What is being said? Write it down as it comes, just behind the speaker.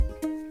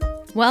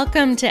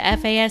Welcome to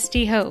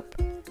FASD Hope,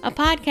 a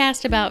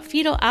podcast about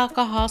fetal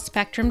alcohol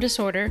spectrum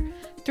disorder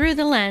through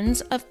the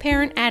lens of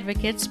parent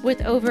advocates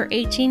with over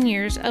 18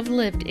 years of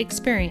lived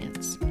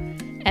experience.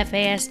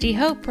 FASD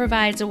Hope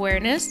provides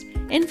awareness,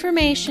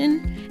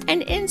 information,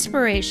 and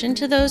inspiration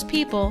to those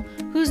people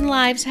whose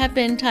lives have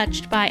been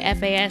touched by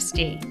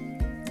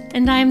FASD.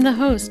 And I'm the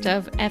host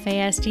of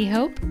FASD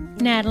Hope,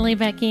 Natalie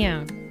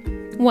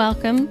Vecchione.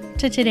 Welcome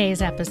to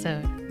today's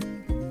episode.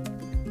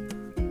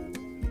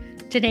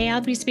 Today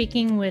I'll be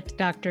speaking with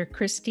Dr.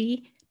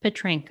 Christy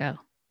Petrenko.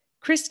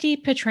 Christy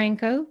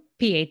Petrenko,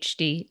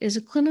 PhD, is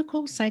a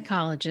clinical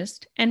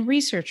psychologist and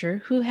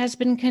researcher who has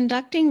been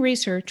conducting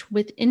research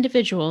with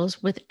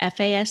individuals with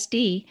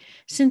FASD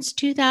since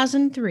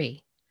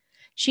 2003.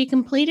 She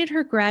completed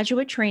her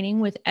graduate training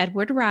with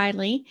Edward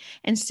Riley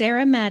and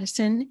Sarah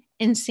Madison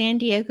in San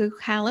Diego,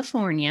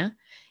 California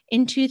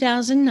in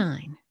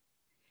 2009.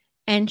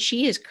 And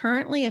she is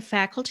currently a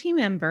faculty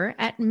member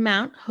at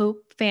Mount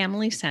Hope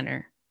Family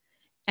Center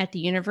at the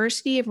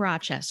University of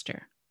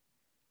Rochester.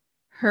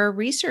 Her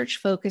research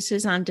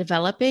focuses on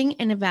developing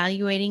and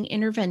evaluating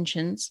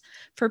interventions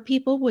for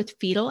people with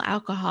fetal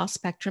alcohol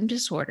spectrum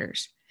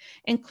disorders,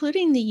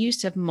 including the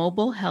use of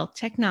mobile health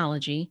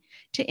technology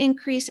to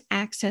increase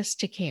access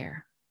to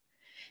care.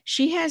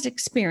 She has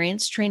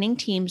experience training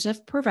teams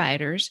of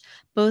providers,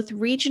 both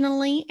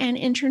regionally and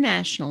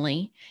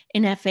internationally,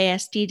 in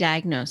FASD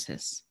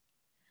diagnosis.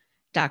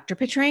 Dr.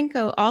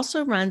 Petrenko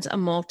also runs a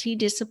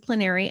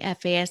multidisciplinary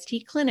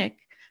FASD clinic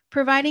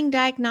providing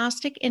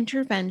diagnostic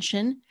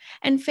intervention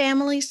and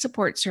family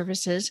support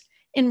services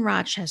in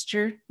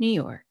Rochester, New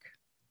York.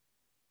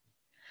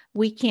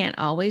 We can't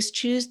always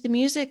choose the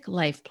music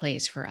life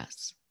plays for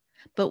us,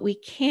 but we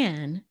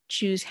can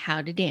choose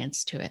how to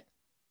dance to it.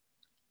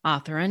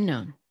 Author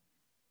unknown.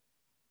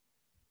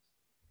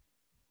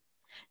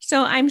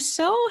 So I'm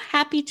so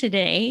happy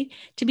today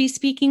to be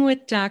speaking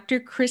with Dr.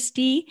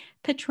 Christy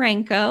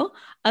Petrenko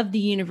of the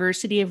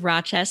University of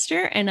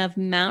Rochester and of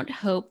Mount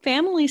Hope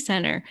Family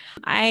Center.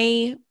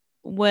 I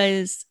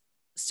was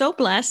so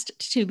blessed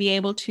to be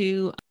able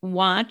to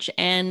watch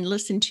and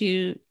listen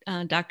to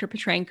Dr.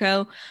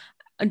 Petrenko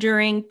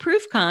during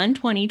ProofCon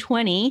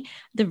 2020,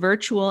 the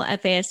virtual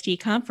FASD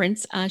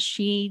conference.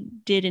 She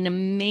did an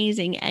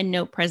amazing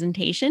EndNote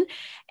presentation,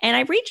 and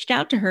I reached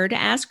out to her to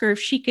ask her if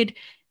she could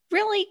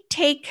really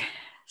take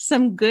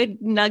some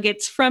good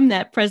nuggets from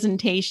that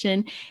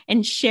presentation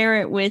and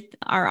share it with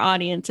our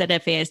audience at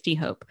FASD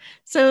Hope.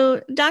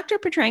 So, Dr.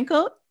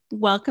 Petrenko,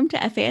 welcome to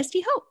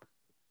FASD Hope.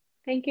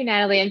 Thank you,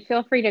 Natalie, and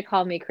feel free to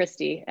call me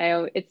Christy.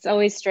 It's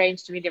always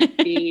strange to me to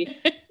be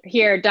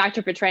here,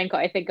 Dr. Petrenko.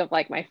 I think of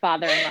like my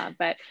father-in-law,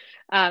 but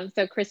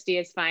so Christy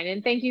is fine.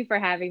 And thank you for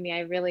having me.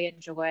 I really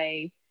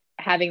enjoy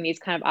having these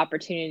kind of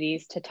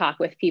opportunities to talk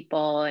with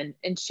people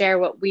and share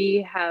what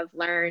we have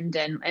learned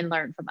and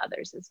learn from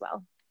others as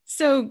well.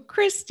 So,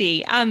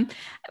 Christy,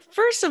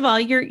 first of all,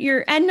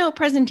 your EndNote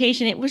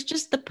presentation, it was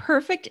just the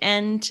perfect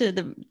end to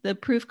the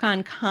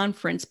ProofCon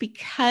conference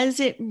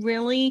because it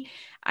really,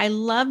 I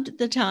loved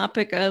the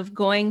topic of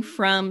going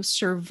from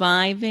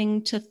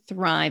surviving to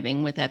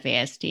thriving with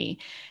FASD.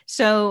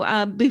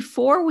 So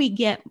before we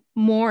get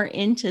more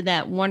into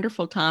that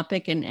wonderful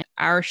topic and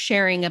our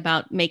sharing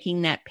about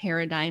making that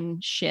paradigm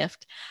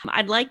shift,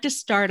 I'd like to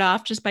start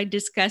off just by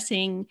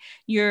discussing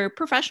your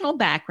professional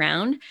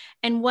background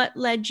and what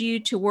led you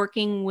to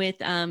working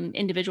with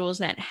individuals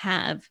that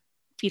have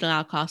fetal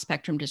alcohol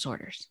spectrum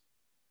disorders.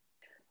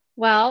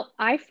 Well,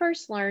 I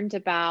first learned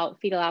about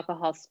fetal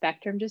alcohol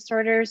spectrum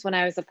disorders when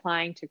I was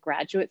applying to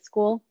graduate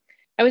school.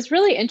 I was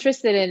really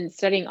interested in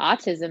studying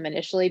autism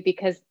initially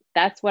because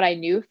that's what I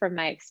knew from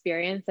my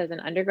experience as an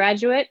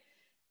undergraduate.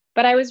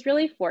 But I was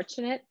really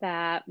fortunate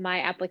that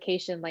my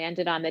application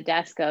landed on the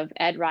desk of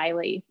Ed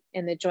Riley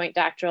in the joint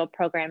doctoral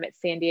program at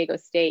San Diego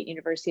State,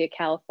 University of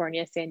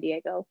California, San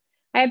Diego.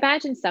 I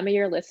imagine some of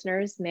your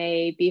listeners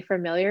may be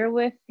familiar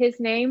with his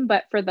name,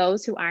 but for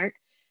those who aren't,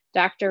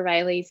 Dr.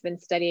 Riley's been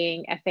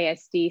studying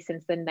FASD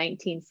since the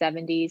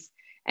 1970s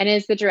and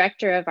is the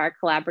director of our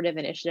collaborative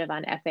initiative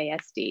on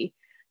FASD.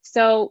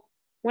 So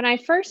when I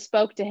first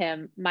spoke to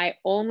him, my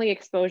only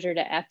exposure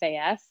to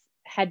FAS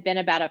had been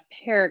about a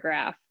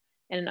paragraph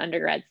in an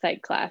undergrad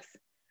psych class.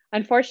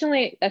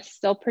 Unfortunately, that's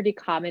still pretty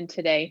common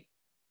today,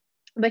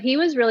 but he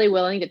was really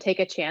willing to take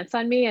a chance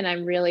on me, and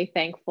I'm really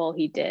thankful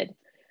he did.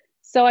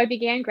 So I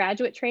began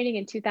graduate training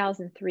in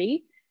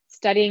 2003,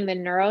 studying the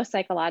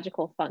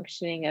neuropsychological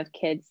functioning of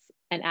kids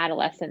and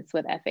adolescents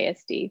with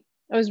FASD.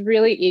 I was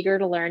really eager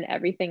to learn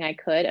everything I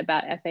could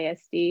about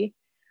FASD,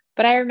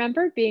 but I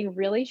remember being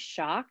really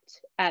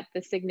shocked at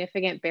the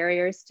significant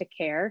barriers to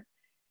care,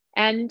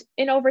 and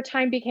over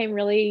time became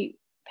really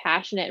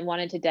passionate and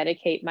wanted to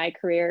dedicate my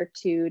career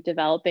to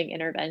developing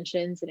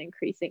interventions and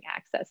increasing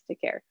access to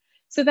care.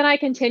 So then I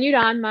continued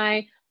on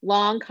my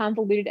long,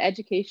 convoluted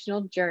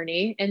educational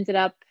journey, ended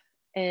up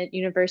at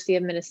University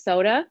of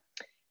Minnesota,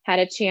 had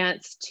a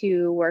chance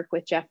to work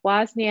with Jeff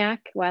Wozniak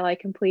while I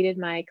completed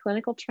my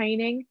clinical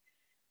training,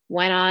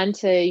 went on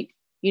to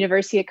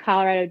University of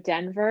Colorado,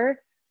 Denver,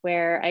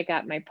 where I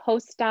got my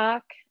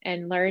postdoc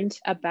and learned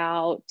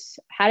about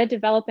how to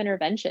develop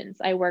interventions.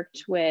 I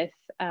worked with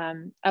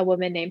a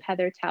woman named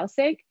Heather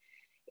Tausig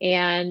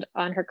and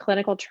on her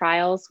clinical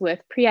trials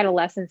with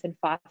pre-adolescents in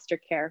foster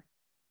care.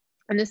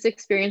 And this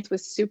experience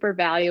was super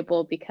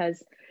valuable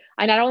because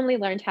I not only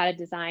learned how to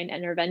design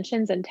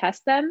interventions and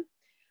test them,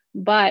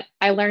 but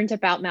I learned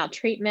about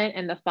maltreatment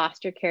and the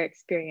foster care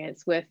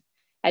experience with,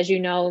 as you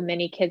know,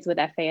 many kids with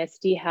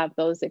FASD have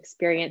those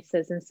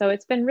experiences. And so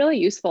it's been really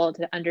useful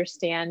to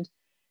understand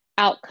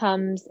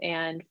outcomes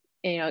and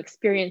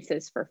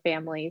experiences for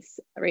families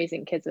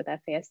raising kids with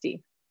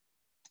FASD.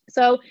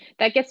 So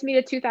that gets me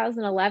to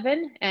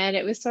 2011. And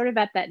it was sort of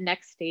at that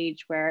next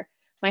stage where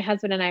my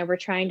husband and I were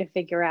trying to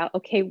figure out,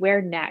 okay,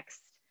 where next?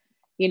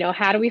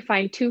 How do we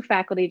find 2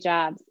 faculty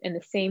jobs in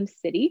the same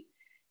city?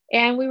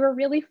 And we were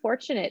really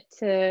fortunate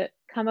to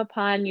come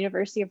upon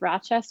University of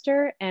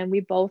Rochester, and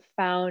we both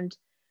found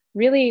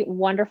really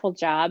wonderful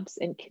jobs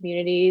in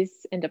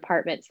communities and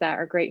departments that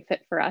are a great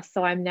fit for us.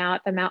 So I'm now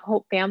at the Mount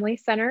Hope Family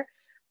Center,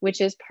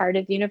 which is part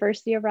of the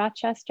University of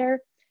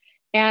Rochester.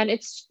 And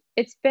it's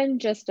been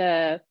just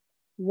a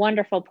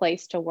wonderful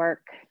place to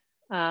work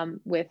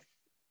with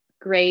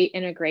great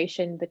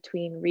integration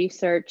between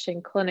research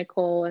and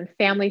clinical and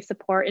family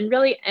support, and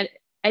really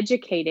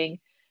educating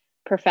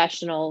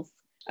professionals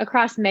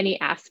across many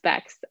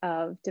aspects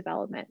of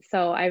development.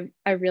 So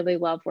I really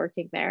love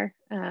working there.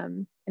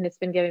 And it's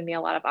been giving me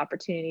a lot of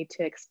opportunity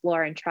to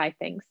explore and try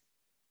things.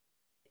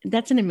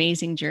 That's an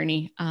amazing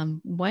journey.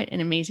 What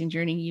an amazing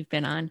journey you've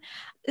been on.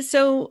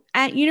 So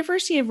at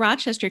University of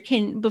Rochester,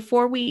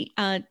 before we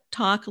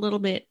talk a little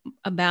bit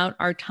about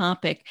our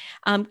topic,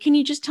 can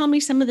you just tell me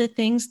some of the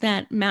things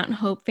that Mount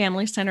Hope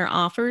Family Center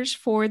offers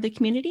for the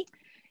community?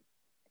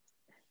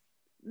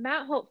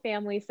 Mount Hope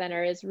Family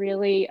Center is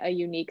really a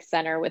unique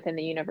center within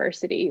the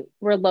university.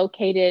 We're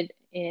located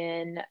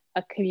in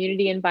a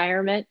community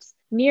environment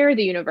near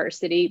the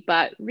university,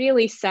 but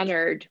really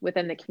centered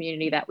within the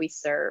community that we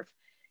serve.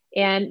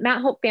 And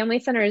Mount Hope Family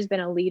Center has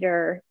been a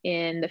leader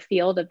in the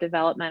field of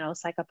developmental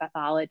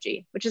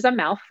psychopathology, which is a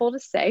mouthful to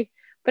say,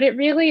 but it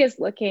really is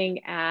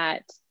looking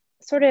at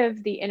sort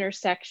of the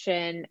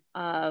intersection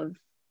of,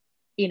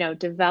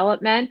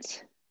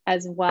 development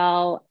as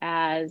well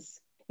as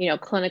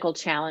clinical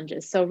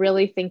challenges. So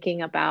really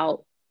thinking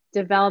about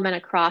development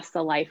across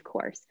the life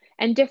course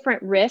and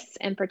different risks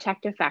and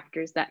protective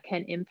factors that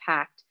can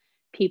impact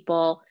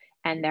people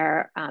and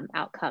their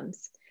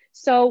outcomes.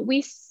 So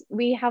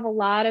we have a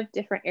lot of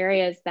different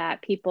areas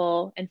that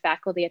people and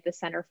faculty at the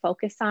center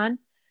focus on.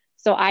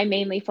 So I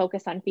mainly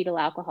focus on fetal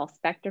alcohol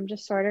spectrum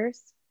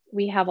disorders.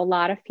 We have a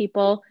lot of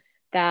people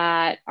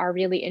that are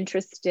really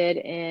interested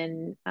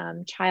in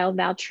child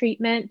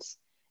maltreatment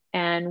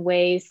and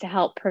ways to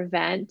help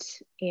prevent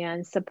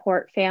and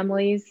support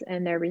families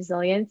and their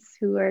resilience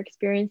who are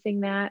experiencing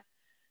that.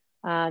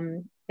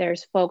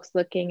 There's folks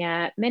looking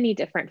at many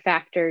different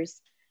factors,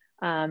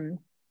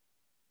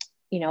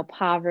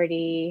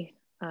 poverty.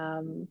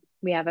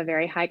 We have a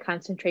very high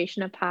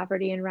concentration of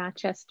poverty in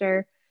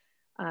Rochester,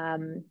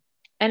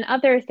 and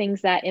other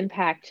things that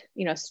impact,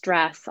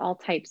 stress, all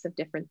types of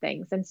different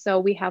things. And so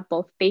we have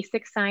both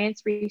basic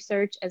science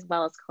research as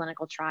well as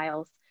clinical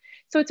trials.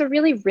 So it's a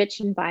really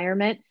rich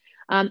environment.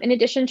 In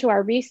addition to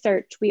our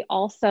research, we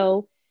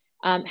also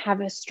have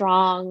a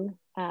strong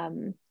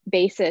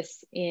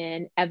basis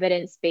in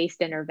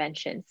evidence-based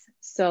interventions.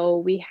 So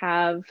we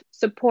have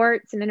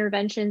supports and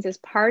interventions as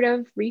part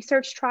of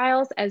research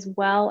trials, as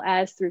well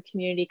as through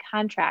community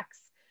contracts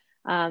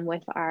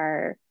with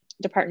our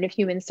Department of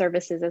Human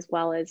Services, as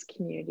well as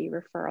community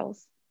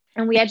referrals.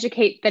 And we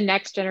educate the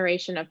next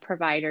generation of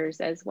providers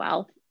as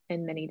well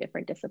in many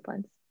different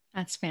disciplines.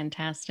 That's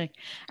fantastic.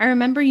 I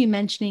remember you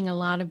mentioning a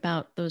lot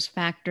about those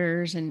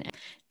factors and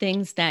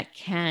things that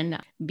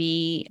can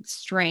be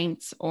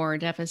strengths or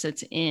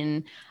deficits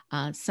in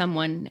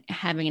someone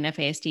having an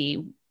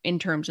FASD in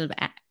terms of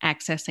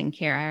accessing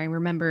care. I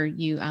remember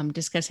you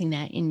discussing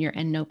that in your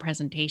EndNote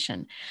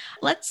presentation.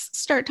 Let's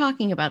start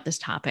talking about this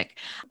topic.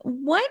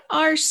 What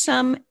are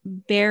some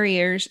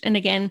barriers? And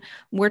again,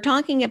 we're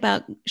talking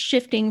about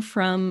shifting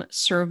from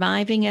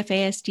surviving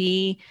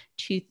FASD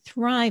to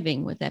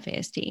thriving with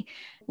FASD.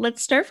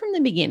 Let's start from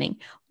the beginning.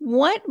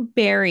 What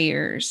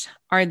barriers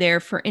are there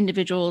for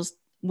individuals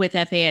with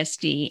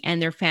FASD and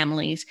their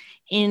families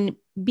in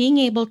being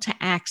able to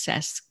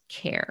access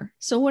care?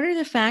 So what are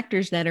the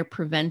factors that are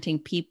preventing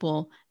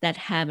people that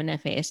have an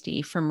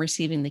FASD from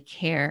receiving the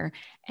care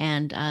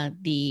and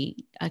the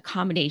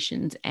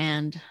accommodations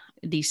and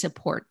the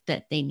support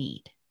that they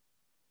need?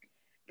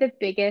 The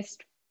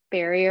biggest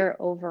barrier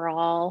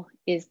overall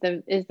is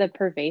the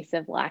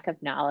pervasive lack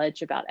of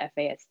knowledge about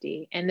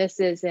FASD. And this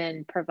is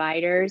in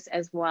providers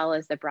as well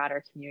as the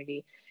broader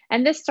community.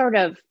 And this sort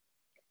of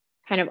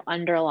kind of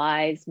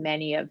underlies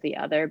many of the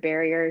other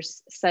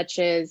barriers, such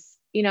as,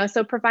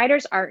 so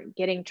providers aren't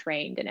getting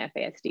trained in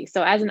FASD.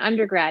 So as an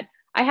undergrad,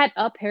 I had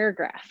a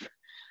paragraph.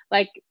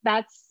 Like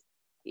that's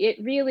it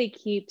really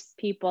keeps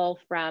people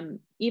from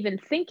even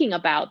thinking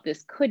about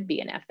this could be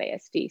an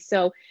FASD.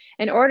 So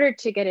in order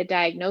to get a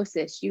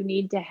diagnosis, you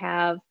need to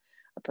have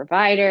a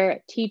provider,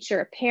 a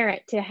teacher, a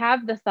parent to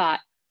have the thought,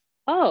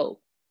 oh,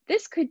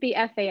 this could be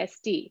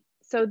FASD.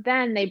 So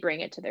then they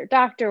bring it to their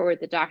doctor, or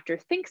the doctor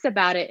thinks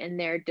about it in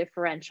their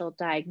differential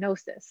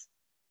diagnosis.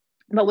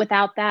 But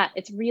without that,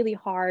 it's really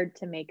hard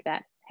to make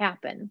that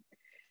happen.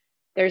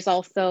 There's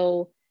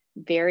also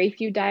very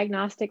few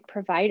diagnostic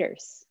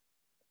providers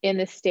in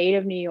the state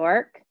of New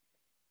York,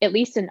 at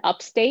least in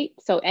upstate,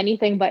 so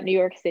anything but New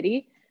York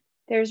City.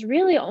 There's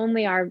really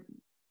only our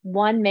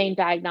one main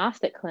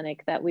diagnostic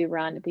clinic that we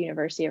run at the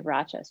University of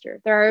Rochester.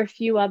 There are a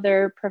few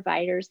other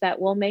providers that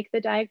will make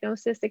the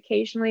diagnosis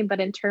occasionally, but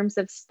in terms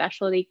of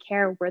specialty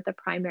care, we're the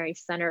primary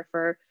center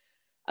for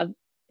New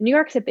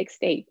York's a big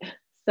state.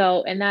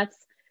 So, and that's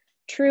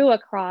true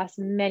across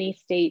many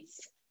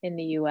states in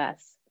the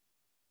US.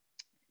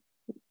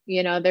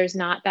 You know, there's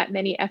not that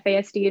many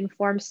FASD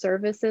informed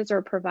services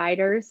or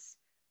providers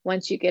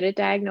once you get a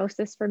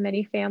diagnosis for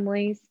many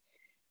families.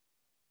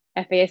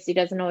 FASD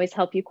doesn't always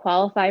help you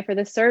qualify for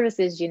the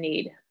services you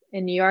need.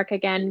 In New York,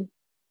 again,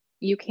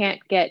 you can't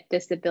get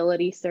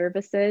disability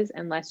services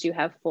unless you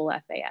have full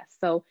FAS.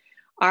 So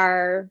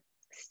our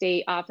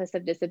state Office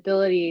of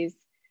Disabilities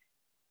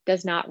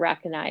does not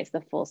recognize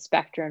the full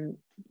spectrum,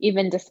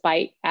 even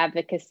despite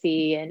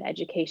advocacy and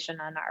education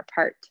on our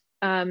part.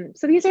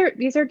 So these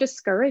are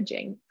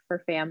discouraging for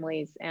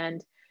families.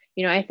 And,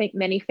 you know, I think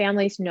many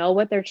families know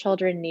what their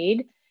children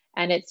need,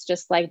 and it's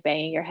just like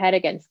banging your head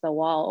against the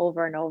wall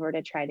over and over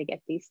to try to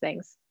get these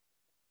things.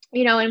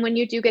 You know, and when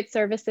you do get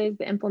services,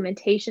 the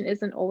implementation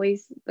isn't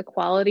always the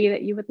quality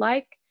that you would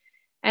like.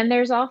 And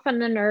there's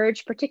often an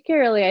urge,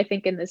 particularly I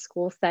think in the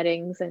school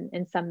settings and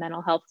in some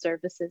mental health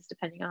services,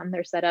 depending on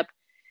their setup,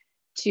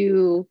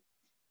 to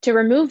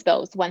remove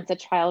those once a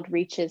child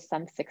reaches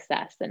some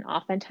success. And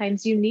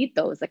oftentimes you need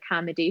those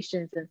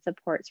accommodations and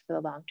supports for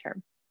the long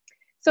term.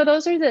 So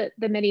those are the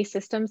many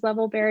systems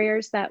level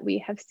barriers that we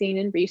have seen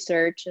in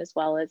research as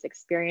well as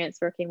experience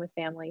working with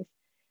families.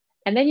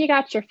 And then you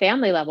got your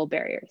family level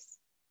barriers: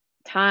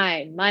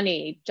 time,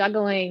 money,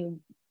 juggling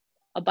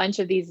a bunch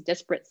of these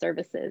disparate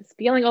services,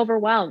 feeling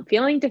overwhelmed,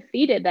 feeling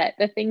defeated that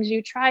the things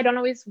you try don't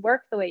always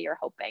work the way you're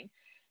hoping.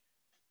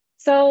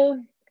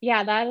 So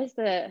yeah, that is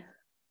the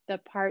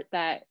part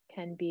that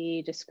can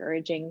be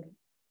discouraging.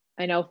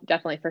 I know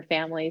definitely for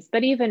families,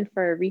 but even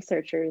for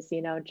researchers,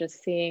 you know,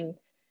 just seeing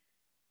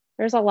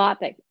there's a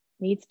lot that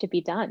needs to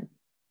be done.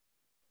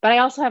 But I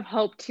also have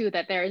hope too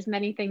that there's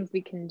many things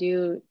we can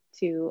do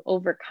to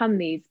overcome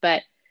these,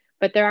 but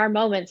there are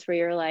moments where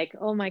you're like,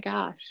 oh my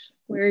gosh,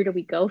 where do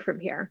we go from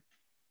here?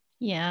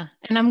 Yeah.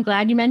 And I'm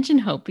glad you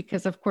mentioned hope,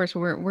 because of course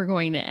we're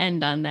going to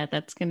end on that.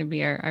 That's going to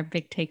be our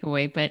big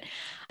takeaway. But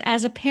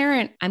as a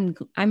parent,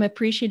 I'm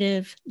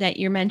appreciative that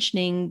you're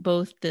mentioning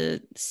both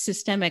the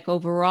systemic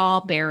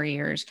overall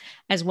barriers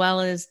as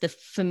well as the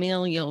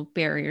familial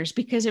barriers,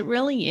 because it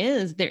really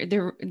is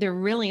there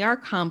really are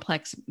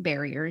complex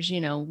barriers,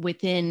 you know,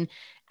 within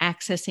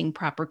accessing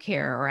proper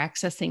care or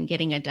accessing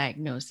getting a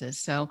diagnosis.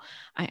 So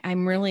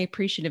I'm really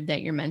appreciative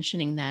that you're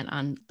mentioning that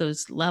on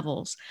those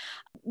levels.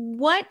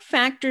 What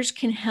factors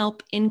can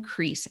help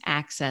increase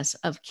access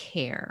of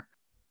care?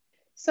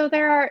 So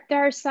there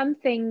are some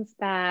things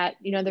that,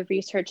 you know, the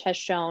research has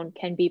shown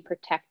can be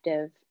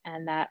protective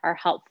and that are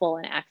helpful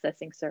in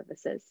accessing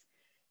services.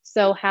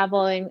 So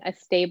having a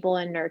stable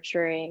and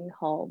nurturing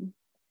home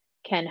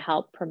can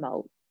help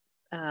promote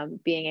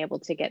being able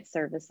to get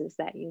services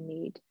that you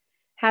need.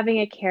 Having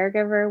a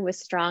caregiver with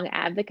strong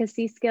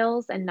advocacy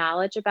skills and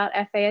knowledge about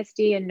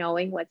FASD and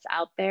knowing what's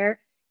out there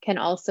can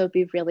also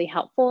be really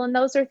helpful. And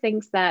those are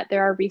things that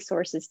there are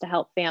resources to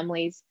help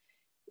families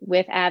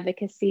with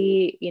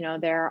advocacy. You know,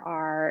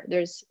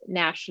 there's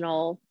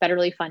national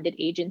federally funded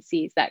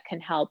agencies that can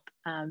help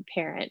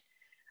parent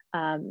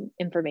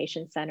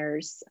information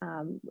centers,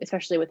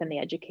 especially within the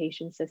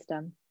education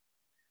system.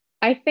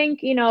 I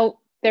think, you know,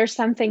 there's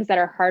some things that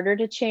are harder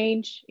to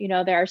change. You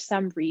know, there are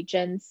some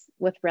regions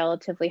with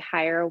relatively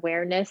higher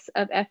awareness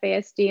of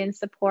FASD and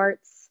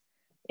supports.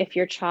 If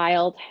your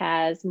child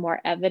has more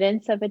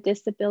evidence of a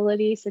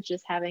disability, such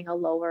as having a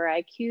lower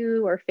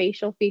IQ or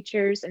facial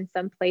features in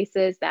some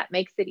places, that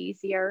makes it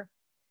easier.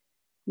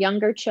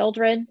 Younger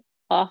children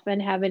often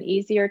have an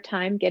easier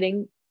time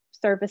getting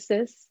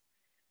services.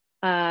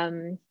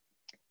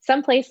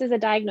 Some places a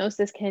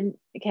diagnosis can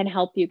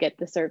help you get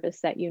the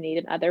service that you need,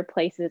 in other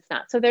places it's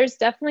not. So there's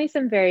definitely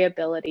some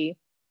variability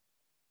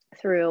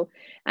through.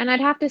 And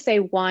I'd have to say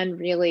one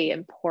really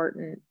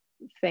important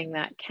thing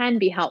that can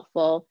be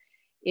helpful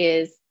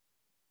is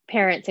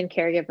parents and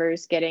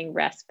caregivers getting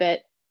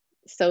respite,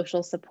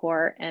 social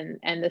support,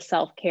 and the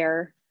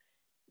self-care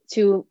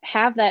to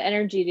have that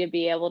energy to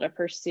be able to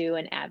pursue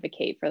and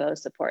advocate for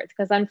those supports.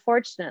 Because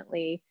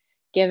unfortunately,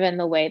 given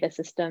the way the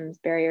system's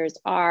barriers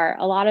are,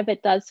 a lot of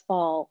it does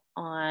fall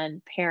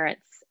on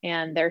parents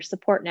and their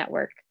support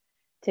network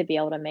to be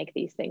able to make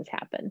these things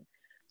happen.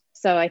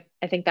 So I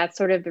think that's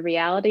sort of the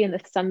reality, and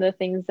some of the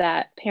things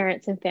that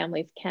parents and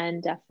families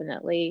can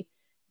definitely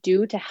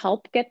do to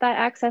help get that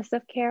access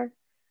of care.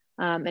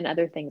 And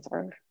other things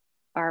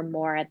are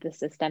more at the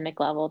systemic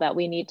level that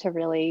we need to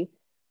really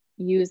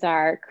use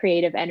our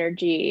creative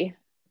energy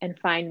and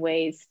find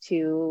ways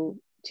to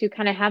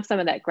kind of have some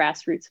of that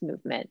grassroots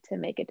movement to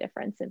make a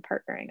difference in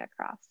partnering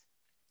across.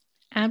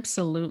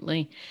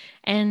 Absolutely.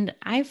 And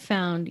I've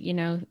found,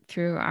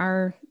 through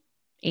our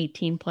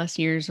 18 plus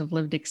years of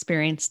lived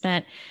experience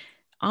that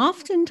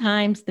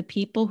oftentimes the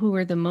people who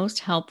were the most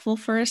helpful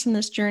for us in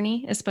this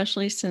journey,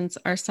 especially since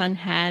our son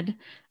had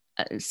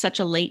such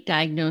a late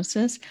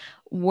diagnosis,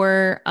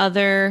 were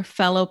other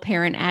fellow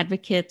parent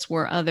advocates,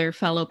 were other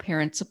fellow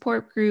parent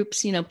support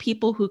groups,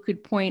 people who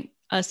could point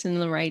us in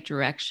the right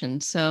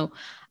direction. So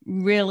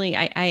really,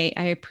 I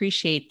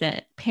appreciate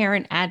that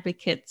parent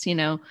advocates,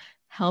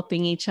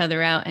 helping each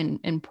other out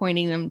and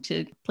pointing them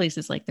to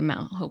places like the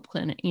Mount Hope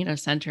Clinic,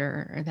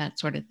 Center or that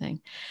sort of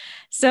thing.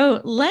 So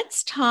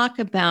let's talk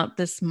about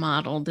this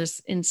model,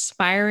 this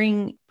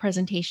inspiring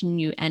presentation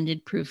you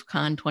ended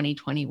ProofCon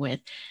 2020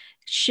 with,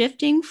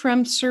 shifting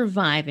from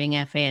surviving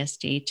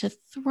FASD to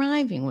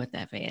thriving with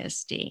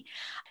FASD.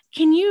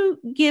 Can you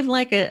give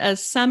like a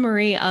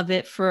summary of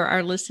it for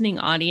our listening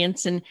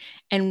audience,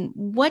 and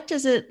what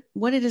does it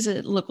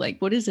look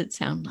like? What does it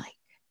sound like?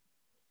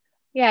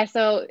 Yeah,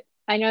 so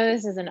I know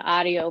this is an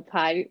audio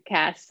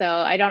podcast, so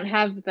I don't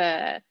have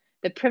the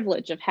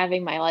privilege of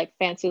having my like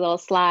fancy little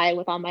slide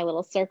with all my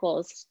little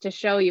circles to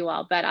show you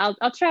all, but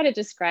I'll try to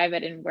describe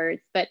it in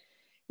words. But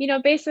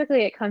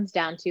basically it comes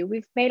down to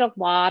we've made a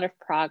lot of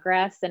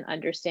progress in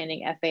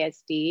understanding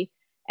FASD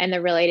and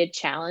the related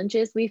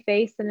challenges we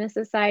face in a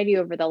society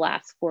over the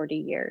last 40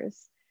 years.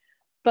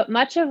 But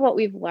much of what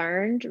we've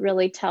learned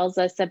really tells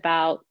us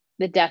about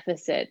the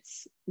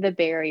deficits, the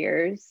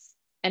barriers,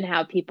 and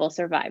how people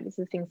survive. These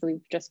are the things that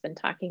we've just been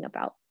talking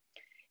about.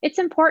 It's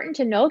important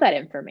to know that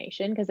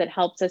information because it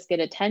helps us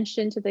get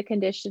attention to the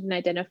condition and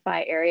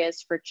identify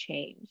areas for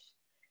change.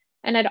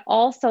 And I'd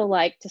also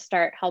like to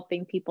start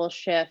helping people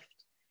shift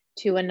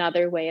to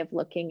another way of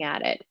looking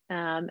at it.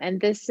 And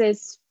this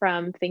is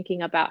from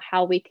thinking about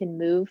how we can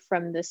move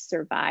from this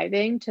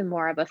surviving to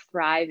more of a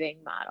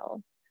thriving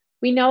model.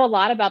 We know a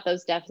lot about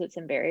those deficits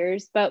and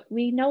barriers, but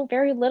we know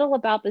very little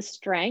about the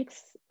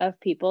strengths of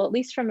people, at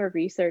least from a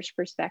research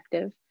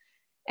perspective,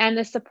 and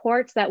the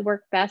supports that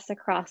work best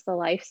across the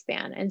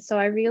lifespan. And so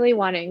I really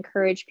want to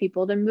encourage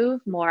people to move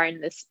more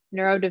in this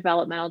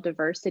neurodevelopmental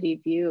diversity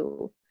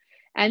view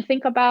and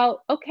think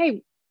about,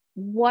 okay,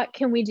 what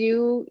can we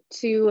do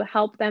to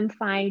help them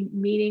find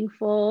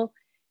meaningful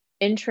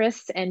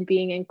interests and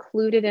being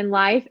included in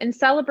life and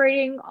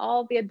celebrating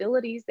all the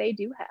abilities they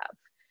do have?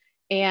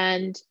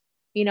 And,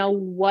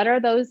 what are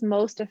those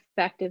most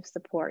effective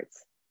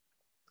supports?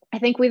 I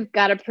think we've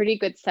got a pretty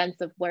good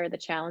sense of where the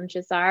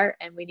challenges are,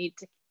 and we need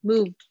to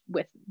move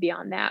with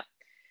beyond that.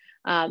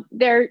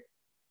 They're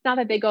not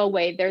that they go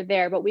away, they're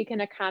there, but we can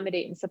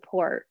accommodate and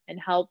support and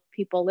help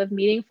people live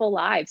meaningful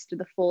lives to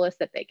the fullest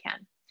that they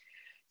can.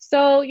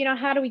 So,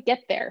 how do we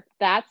get there?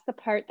 That's the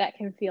part that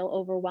can feel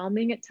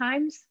overwhelming at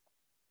times.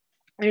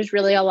 There's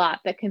really a lot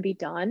that can be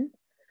done.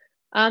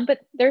 But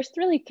there's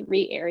really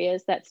 3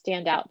 areas that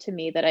stand out to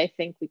me that I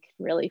think we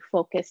can really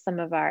focus some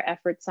of our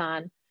efforts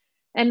on.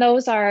 And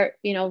those are,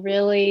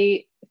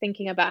 really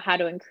thinking about how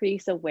to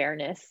increase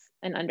awareness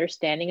and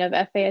understanding of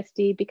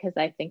FASD, because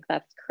I think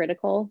that's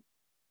critical.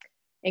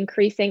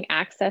 Increasing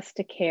access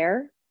to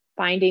care,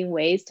 finding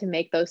ways to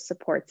make those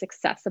supports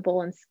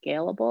accessible and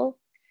scalable,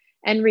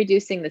 and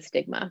reducing the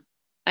stigma.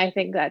 I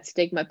think that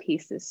stigma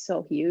piece is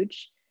so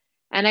huge.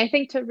 And I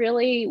think to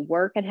really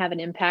work and have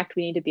an impact,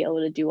 we need to be able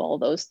to do all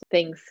those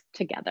things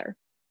together.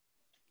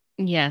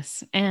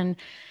 Yes. And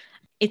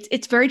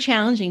it's very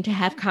challenging to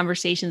have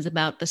conversations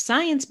about the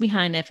science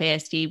behind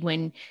FASD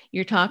when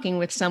you're talking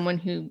with someone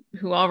who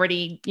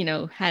already,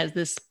 has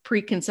this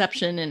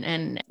preconception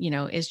and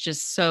is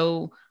just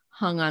so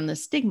hung on the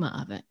stigma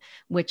of it,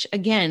 which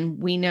again,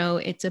 we know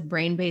it's a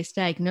brain-based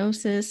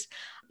diagnosis.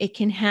 It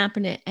can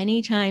happen at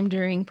any time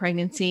during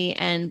pregnancy.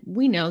 And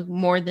we know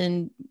more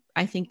than,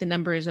 I think the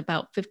number is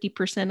about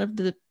 50% of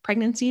the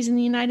pregnancies in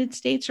the United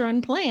States are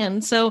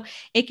unplanned. So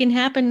it can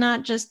happen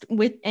not just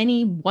with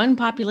any one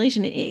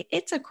population,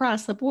 it's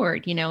across the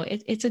board.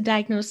 It's a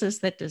diagnosis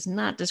that does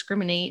not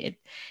discriminate.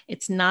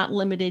 It's not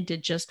limited to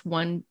just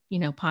one,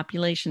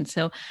 population.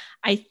 So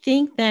I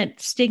think that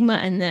stigma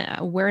and the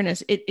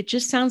awareness, it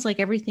just sounds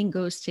like everything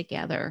goes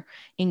together,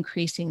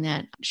 increasing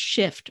that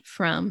shift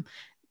from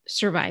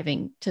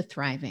surviving to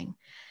thriving.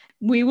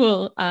 We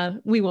will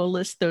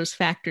list those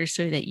factors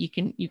so that you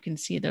can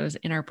see those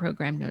in our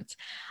program notes.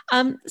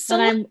 So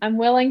and I'm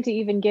willing to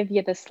even give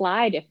you the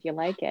slide if you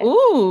like it.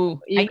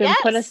 Ooh, you can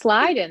put a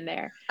slide in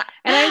there.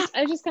 And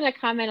I was just going to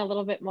comment a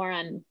little bit more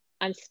on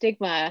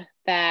stigma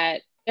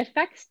that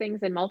affects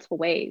things in multiple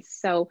ways.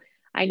 So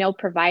I know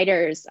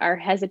providers are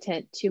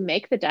hesitant to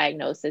make the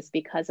diagnosis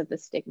because of the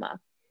stigma.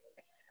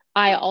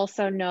 I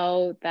also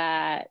know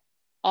that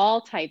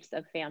all types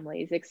of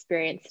families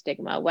experience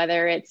stigma,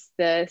 whether it's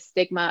the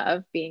stigma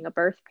of being a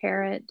birth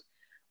parent,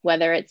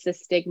 whether it's the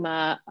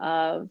stigma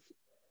of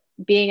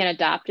being an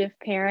adoptive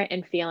parent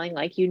and feeling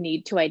like you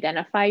need to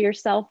identify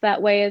yourself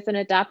that way as an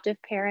adoptive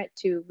parent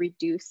to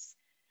reduce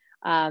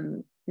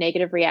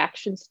negative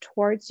reactions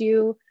towards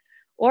you?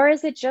 Or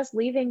is it just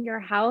leaving your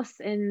house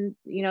and,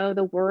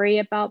 the worry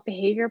about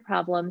behavior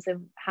problems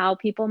and how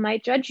people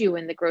might judge you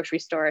in the grocery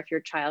store if your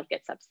child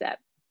gets upset?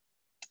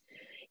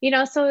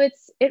 So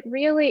it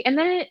really, and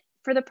then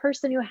for the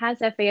person who has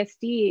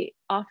FASD,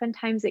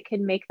 oftentimes it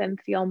can make them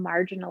feel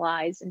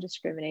marginalized and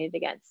discriminated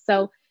against.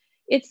 So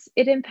it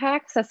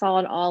impacts us all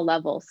at all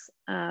levels.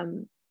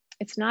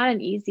 It's not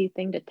an easy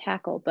thing to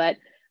tackle, but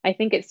I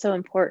think it's so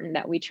important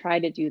that we try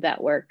to do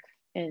that work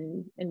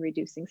in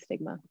reducing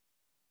stigma.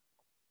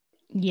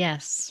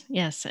 Yes,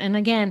 yes. And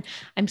again,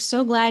 I'm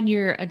so glad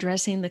you're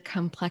addressing the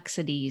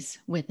complexities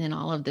within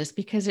all of this,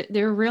 because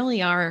there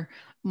really are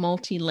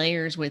multi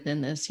layers within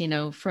this,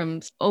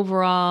 from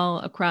overall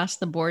across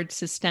the board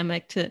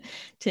systemic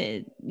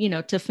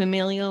to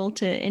familial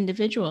to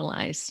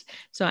individualized.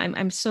 So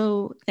I'm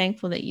so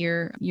thankful that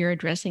you're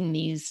addressing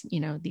these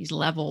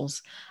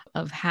levels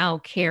of how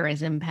care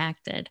is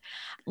impacted.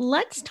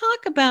 Let's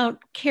talk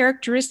about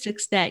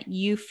characteristics that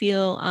you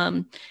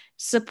feel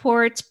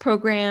supports,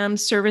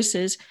 programs,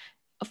 services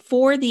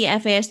for the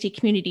FASD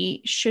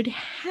community should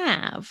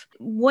have.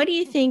 What do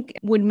you think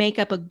would make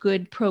up a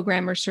good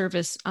program or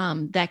service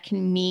that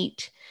can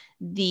meet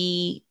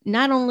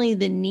not only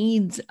the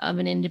needs of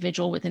an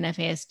individual with an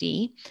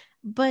FASD,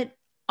 but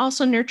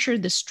also nurture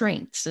the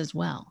strengths as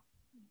well?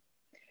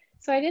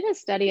 So I did a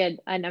study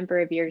a number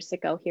of years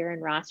ago here in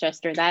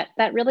Rochester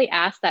that really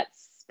asked that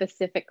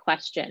specific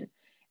question.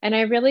 And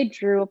I really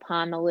drew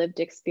upon the lived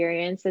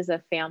experiences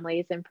of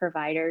families and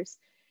providers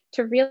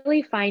to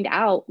really find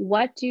out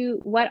what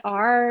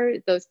are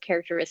those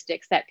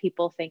characteristics that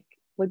people think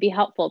would be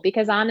helpful.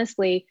 Because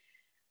honestly,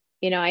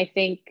 I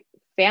think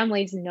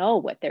families know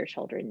what their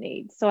children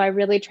need. So I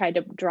really tried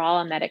to draw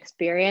on that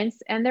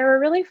experience. And there were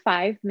really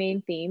 5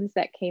 main themes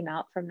that came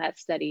out from that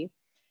study.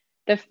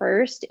 The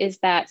first is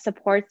that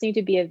supports need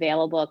to be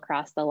available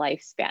across the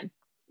lifespan.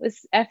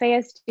 This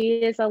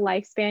FASD is a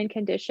lifespan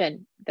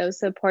condition. Those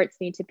supports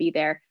need to be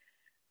there.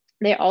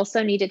 They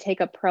also need to take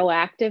a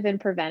proactive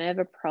and preventive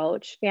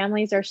approach.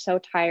 Families are so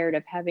tired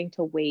of having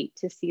to wait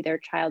to see their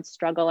child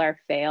struggle or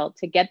fail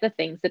to get the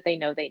things that they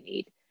know they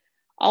need.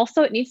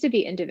 Also, it needs to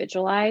be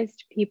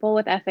individualized. People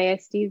with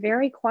FASD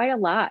vary quite a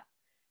lot.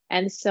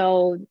 And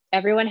so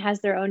everyone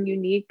has their own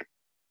unique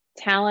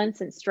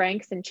talents and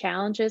strengths and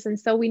challenges. And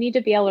so we need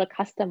to be able to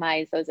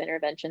customize those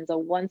interventions. A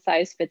one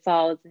size fits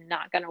all is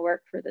not going to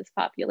work for this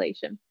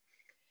population.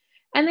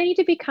 And they need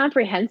to be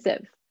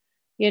comprehensive.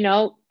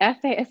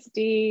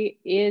 FASD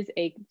is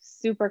a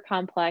super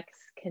complex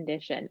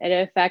condition. It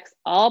affects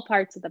all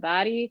parts of the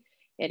body.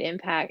 It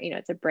impacts,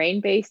 it's a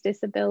brain-based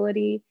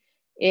disability.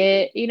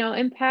 It,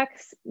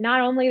 impacts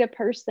not only the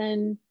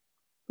person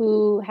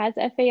who has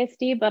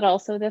FASD, but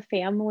also the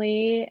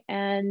family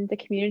and the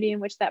community in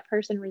which that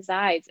person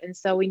resides. And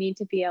so we need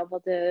to be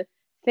able to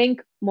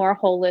think more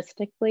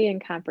holistically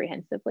and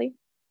comprehensively.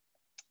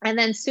 And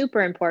then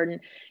super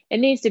important, it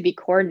needs to be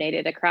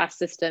coordinated across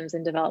systems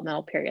and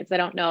developmental periods. I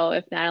don't know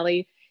if,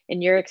 Natalie,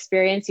 in your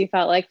experience, you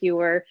felt like you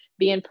were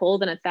being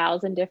pulled in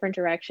 1,000 different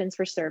directions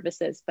for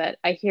services, but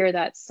I hear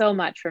that so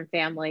much from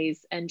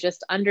families, and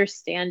just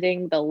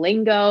understanding the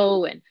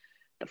lingo and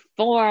the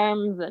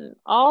forms and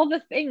all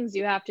the things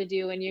you have to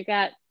do when you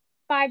got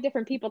 5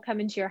 different people come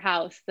into your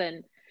house.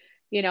 Then,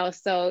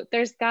 so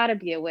there's got to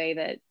be a way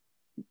that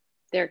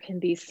there can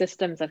be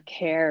systems of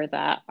care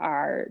that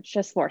are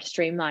just more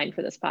streamlined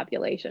for this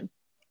population.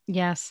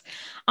 Yes.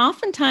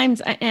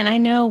 Oftentimes, and I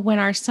know when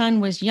our son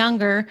was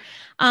younger,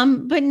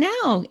 but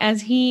now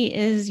as he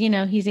is,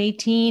 he's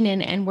 18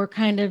 and we're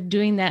kind of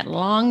doing that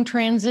long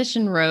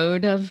transition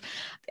road of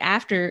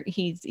after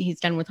he's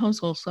done with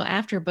homeschool. So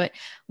after, but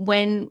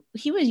when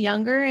he was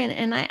younger,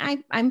 and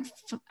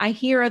I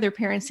hear other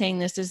parents saying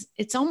this, is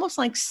it's almost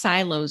like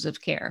silos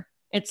of care.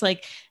 It's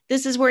like,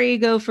 this is where you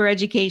go for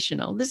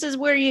educational. This is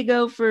where you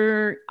go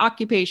for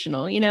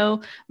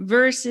occupational,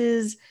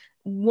 versus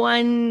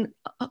one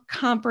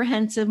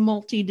comprehensive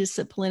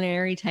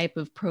multidisciplinary type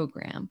of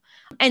program.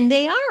 And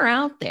they are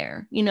out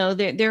there,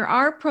 there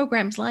are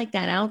programs like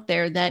that out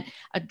there that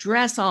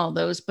address all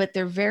those, but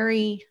they're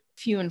very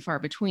few and far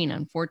between,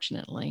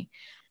 unfortunately.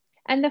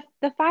 And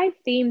the 5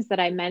 themes that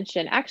I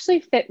mentioned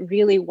actually fit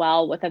really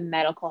well with a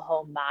medical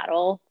home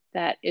model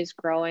that is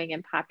growing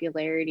in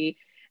popularity.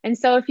 And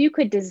so if you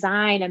could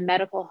design a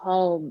medical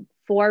home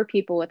for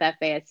people with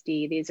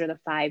FASD, these are the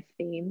 5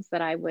 themes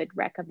that I would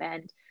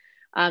recommend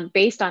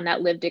based on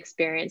that lived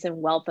experience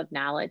and wealth of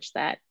knowledge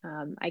that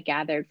I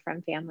gathered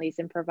from families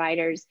and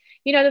providers.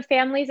 The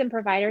families and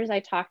providers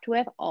I talked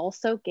with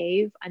also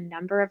gave a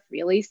number of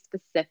really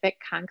specific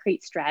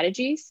concrete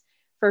strategies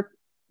for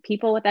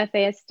people with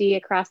FASD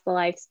across the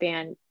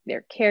lifespan,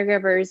 their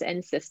caregivers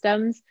and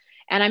systems.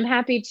 And I'm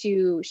happy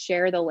to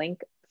share the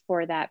link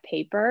for that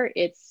paper.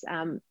 It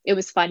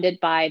was funded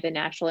by the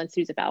National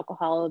Institutes of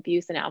Alcohol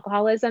Abuse and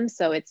Alcoholism,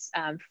 so it's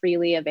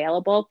freely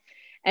available.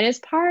 And as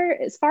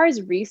far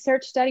as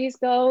research studies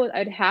go,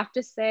 I'd have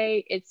to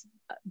say it's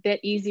bit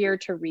easier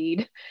to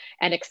read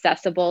and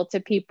accessible to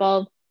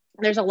people.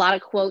 There's a lot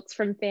of quotes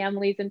from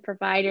families and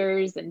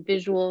providers and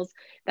visuals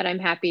that I'm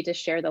happy to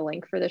share the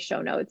link for the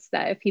show notes,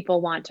 that if people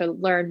want to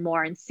learn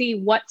more and see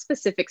what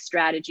specific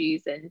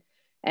strategies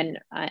and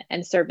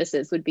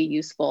services would be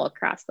useful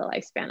across the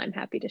lifespan, I'm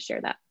happy to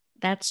share that.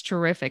 That's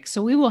terrific.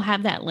 So we will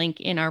have that link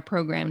in our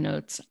program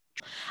notes.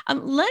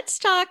 Let's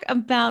talk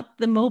about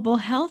the mobile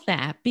health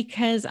app,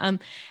 because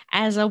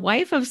as a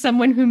wife of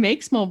someone who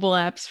makes mobile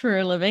apps for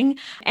a living,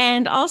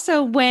 and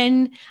also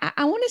when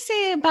I want to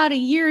say about a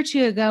year or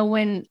two ago,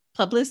 when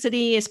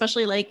publicity,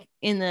 especially like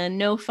in the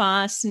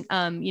NoFOS,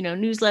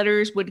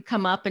 newsletters would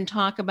come up and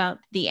talk about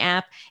the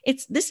app.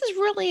 This is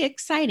really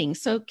exciting.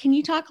 So can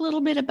you talk a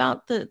little bit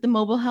about the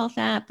mobile health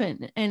app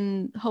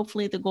and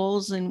hopefully the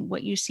goals and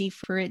what you see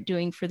for it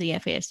doing for the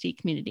FASD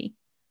community?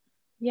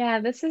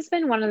 Yeah, this has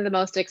been one of the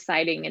most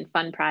exciting and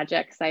fun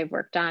projects I've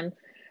worked on,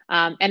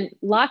 and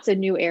lots of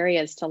new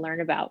areas to learn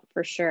about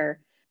for sure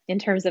in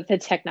terms of the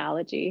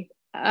technology.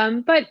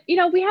 But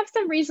we have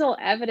some reasonable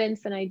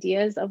evidence and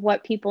ideas of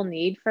what people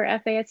need for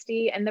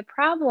FASD, and the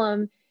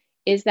problem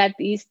is that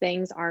these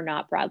things are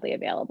not broadly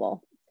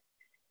available.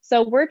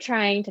 So we're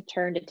trying to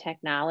turn to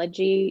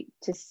technology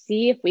to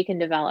see if we can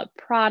develop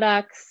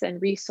products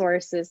and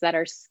resources that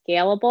are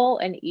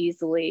scalable and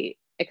easily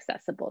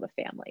accessible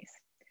to families.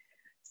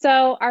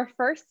 So our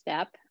first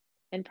step,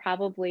 and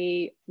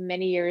probably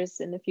many years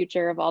in the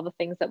future of all the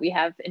things that we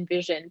have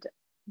envisioned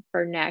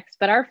for next,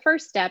 but our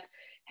first step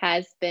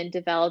has been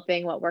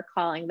developing what we're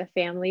calling the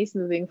Families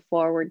Moving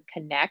Forward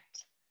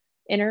Connect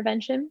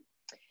intervention.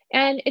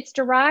 And it's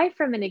derived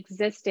from an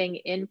existing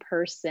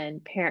in-person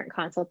parent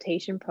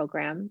consultation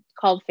program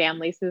called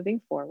Families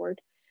Moving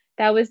Forward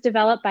that was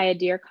developed by a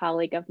dear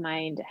colleague of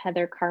mine,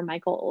 Heather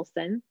Carmichael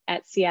Olson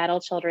at Seattle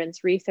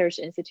Children's Research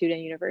Institute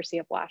and University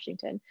of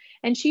Washington.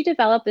 And she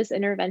developed this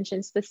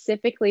intervention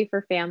specifically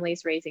for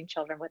families raising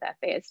children with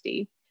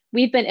FASD.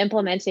 We've been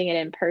implementing it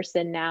in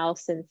person now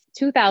since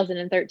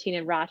 2013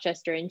 in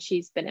Rochester, and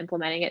she's been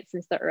implementing it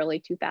since the early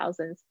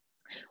 2000s.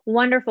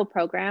 Wonderful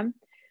program,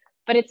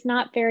 but it's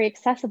not very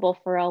accessible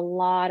for a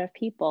lot of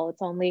people.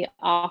 It's only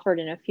offered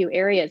in a few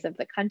areas of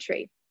the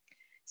country.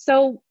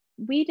 So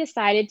we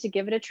decided to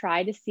give it a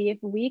try to see if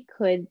we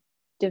could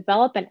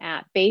develop an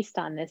app based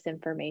on this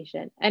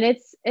information. And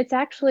it's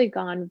actually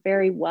gone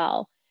very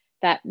well,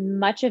 that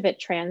much of it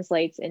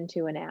translates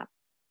into an app.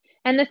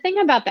 And the thing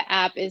about the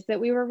app is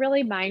that we were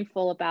really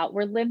mindful about,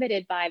 we're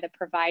limited by the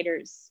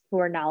providers who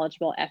are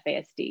knowledgeable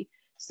FASD.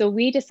 So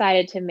we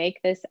decided to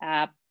make this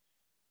app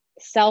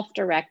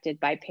self-directed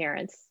by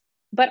parents,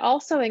 but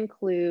also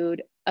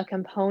include a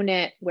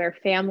component where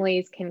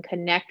families can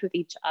connect with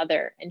each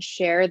other and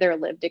share their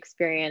lived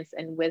experience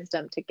and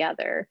wisdom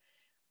together,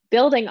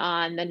 building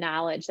on the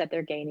knowledge that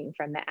they're gaining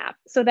from the app.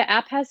 So the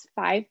app has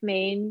 5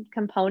 main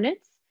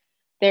components.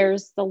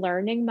 There's the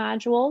learning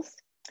modules.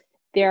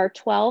 There are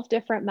 12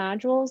 different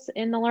modules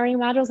in the learning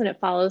modules, and it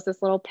follows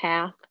this little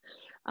path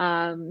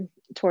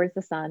towards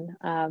the sun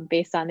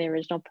based on the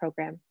original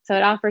program. So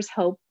it offers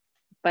hope,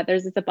 but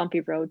it's a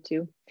bumpy road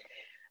too.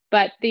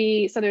 But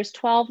so there's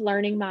 12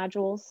 learning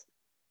modules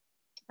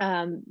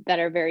that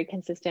are very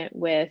consistent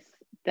with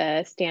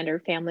the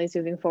standard Families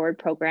Moving Forward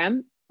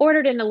program,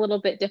 ordered in a little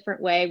bit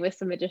different way with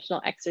some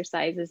additional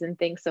exercises and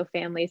things so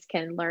families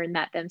can learn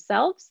that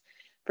themselves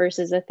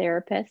versus a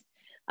therapist.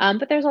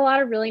 But there's a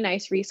lot of really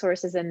nice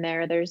resources in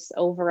there. There's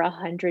over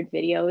 100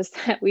 videos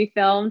that we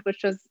filmed,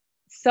 which was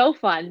so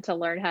fun to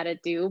learn how to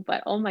do,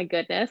 but oh my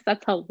goodness,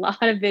 that's a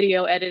lot of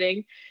video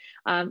editing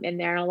in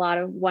there, and a lot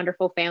of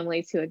wonderful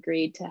families who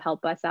agreed to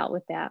help us out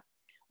with that.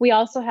 We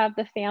also have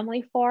the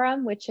Family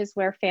Forum, which is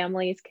where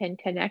families can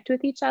connect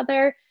with each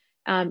other.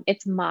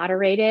 It's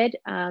moderated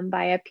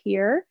by a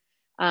peer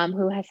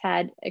who has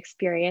had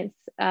experience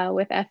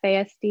with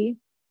FASD.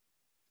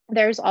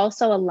 There's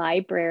also a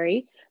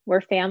library where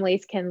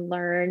families can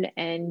learn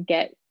in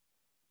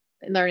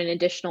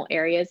additional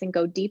areas and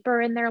go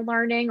deeper in their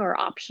learning, or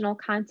optional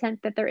content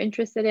that they're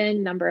interested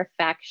in, number of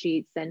fact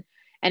sheets, and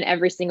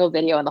every single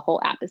video in the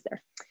whole app is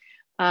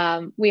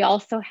there. We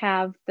also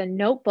have the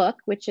notebook,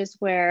 which is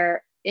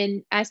where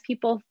as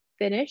people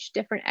finish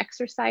different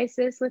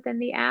exercises within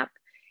the app,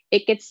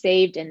 it gets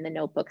saved in the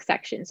notebook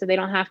section. So they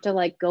don't have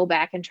to go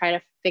back and try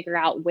to figure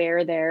out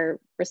where their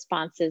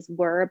responses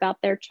were about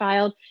their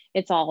child.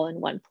 It's all in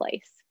one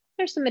place.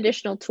 There's some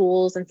additional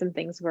tools and some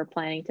things we're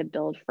planning to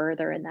build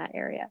further in that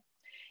area.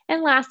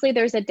 And lastly,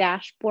 there's a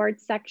dashboard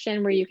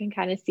section where you can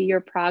kind of see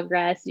your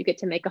progress. You get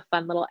to make a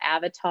fun little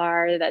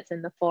avatar that's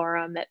in the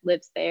forum that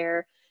lives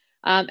there.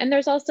 And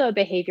there's also a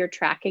behavior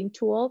tracking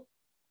tool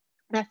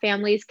that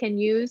families can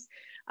use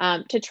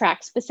to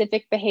track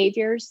specific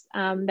behaviors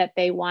that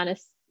they want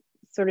to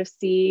sort of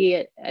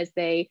see as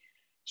they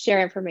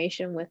share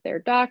information with their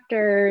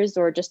doctors,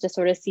 or just to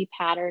sort of see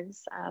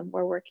patterns.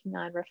 We're working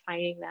on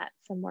refining that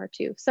some more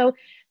too. So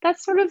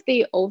that's sort of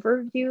the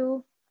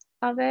overview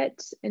of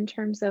it in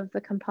terms of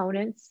the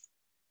components.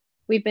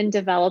 We've been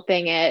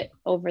developing it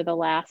over the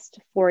last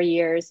 4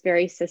 years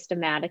very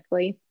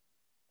systematically.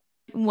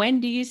 When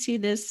do you see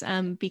this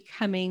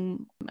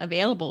becoming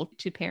available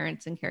to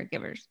parents and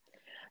caregivers?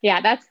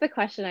 Yeah, that's the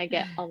question I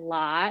get a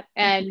lot.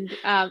 And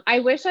I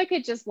wish I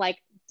could just like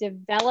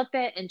develop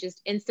it and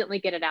just instantly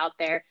get it out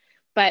there.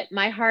 But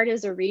my heart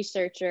as a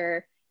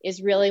researcher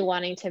is really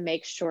wanting to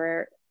make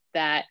sure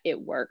that it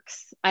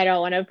works. I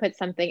don't want to put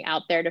something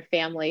out there to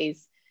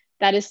families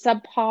that is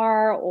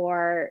subpar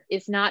or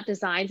is not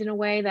designed in a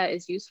way that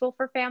is useful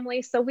for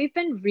families. So we've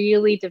been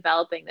really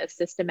developing this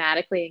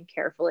systematically and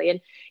carefully. And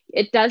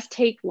it does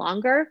take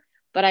longer,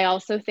 but I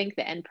also think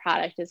the end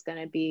product is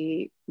going to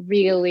be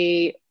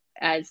really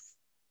as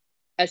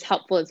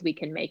helpful as we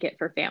can make it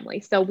for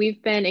families. So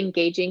we've been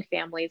engaging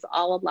families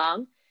all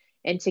along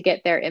and to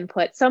get their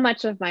input. So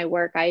much of my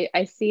work,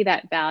 I see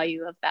that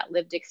value of that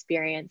lived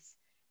experience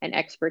and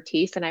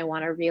expertise, and I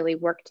want to really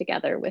work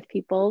together with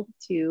people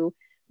to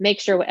make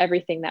sure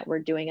everything that we're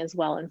doing is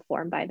well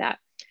informed by that.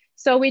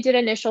 So we did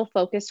initial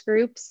focus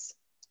groups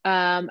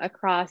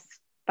across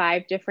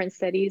 5 different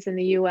cities in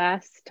the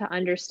US to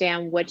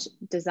understand which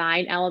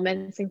design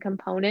elements and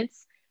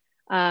components,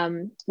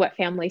 what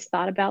families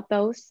thought about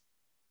those.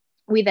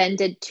 We then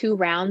did 2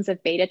 rounds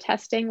of beta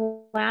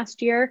testing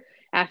last year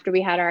after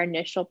we had our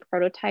initial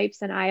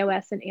prototypes in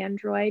iOS and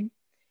Android.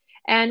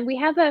 And we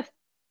have a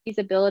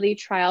feasibility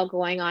trial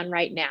going on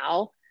right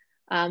now.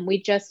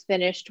 We just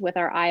finished with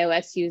our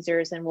iOS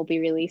users and we'll be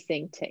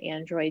releasing to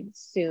Android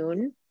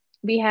soon.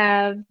 We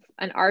have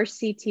an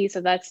RCT,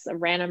 so that's a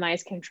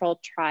randomized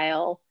controlled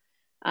trial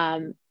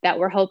that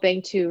we're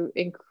hoping to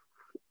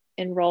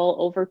enroll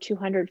over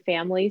 200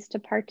 families to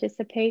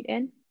participate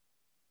in.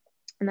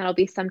 And that'll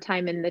be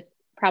sometime in the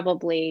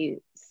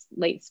probably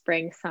late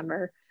spring,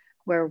 summer,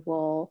 where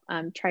we'll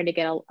try to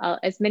get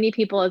as many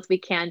people as we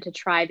can to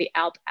try the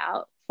app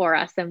out for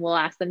us. And we'll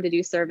ask them to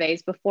do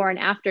surveys before and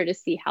after to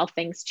see how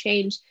things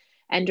change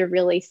and to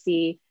really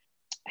see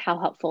how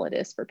helpful it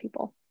is for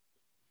people.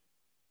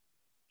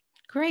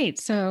 Great.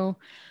 So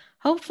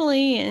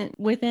hopefully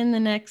within the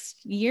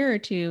next year or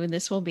two,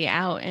 this will be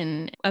out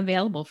and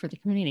available for the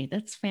community.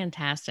 That's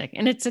fantastic.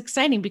 And it's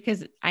exciting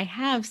because I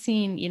have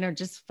seen,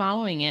 just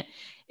following it,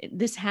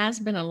 this has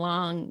been a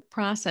long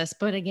process.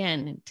 But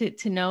again,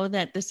 to know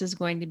that this is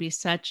going to be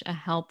such a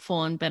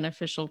helpful and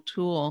beneficial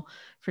tool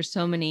for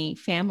so many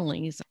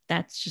families,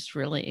 that's just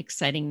really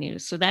exciting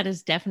news. So that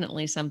is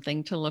definitely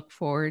something to look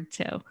forward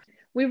to.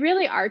 We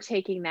really are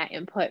taking that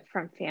input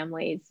from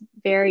families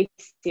very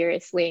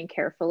seriously and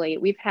carefully.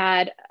 We've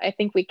had, I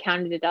think we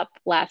counted it up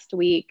last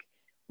week,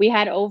 we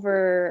had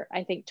over,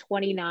 I think,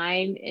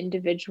 29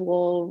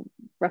 individual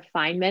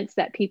refinements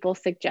that people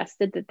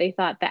suggested that they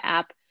thought the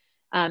app,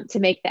 to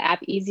make the app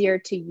easier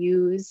to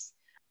use,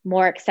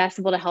 more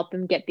accessible, to help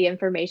them get the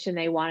information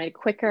they wanted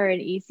quicker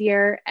and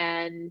easier,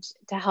 and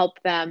to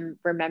help them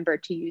remember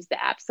to use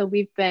the app. So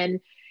we've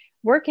been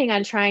working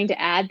on trying to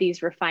add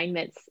these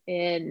refinements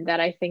in that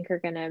I think are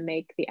going to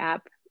make the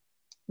app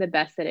the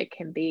best that it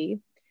can be.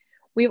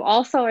 We've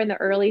also are in the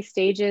early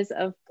stages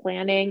of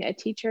planning a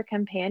teacher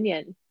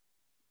companion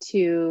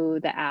to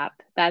the app.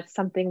 That's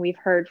something we've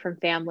heard from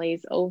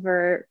families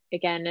over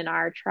again in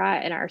our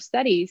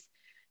studies,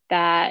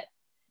 that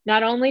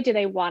not only do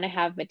they want to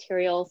have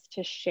materials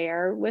to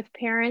share with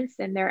parents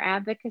in their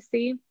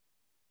advocacy,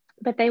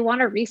 but they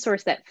want a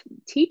resource that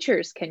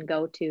teachers can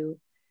go to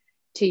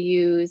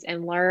use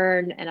and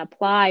learn and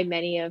apply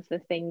many of the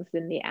things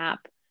in the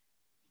app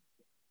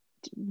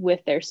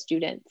with their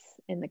students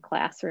in the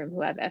classroom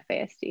who have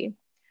FASD.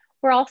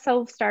 We're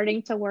also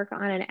starting to work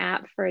on an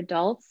app for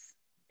adults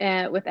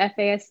with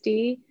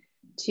FASD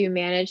to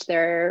manage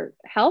their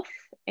health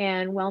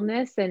and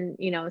wellness and,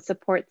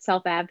 support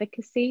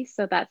self-advocacy.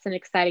 So that's an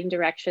exciting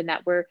direction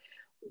that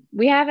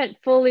we haven't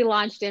fully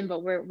launched in,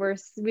 but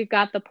we've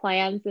got the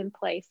plans in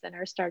place and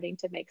are starting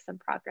to make some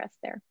progress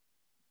there.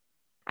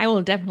 I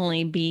will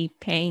definitely be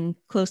paying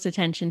close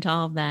attention to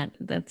all of that.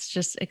 That's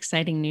just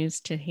exciting news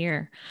to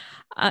hear.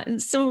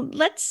 So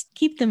let's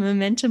keep the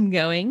momentum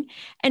going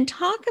and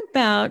talk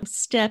about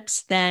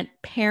steps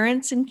that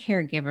parents and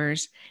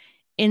caregivers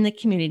in the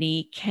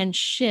community can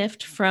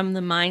shift from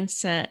the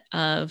mindset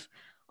of,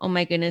 oh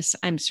my goodness,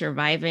 I'm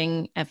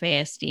surviving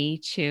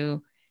FASD,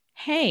 to,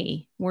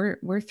 hey,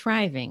 we're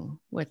thriving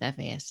with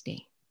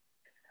FASD.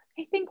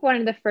 I think one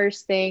of the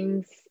first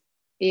things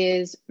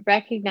is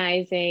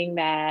recognizing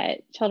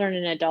that children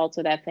and adults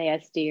with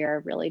FASD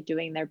are really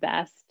doing their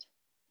best.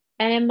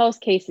 And in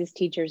most cases,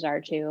 teachers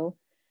are too.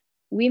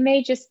 We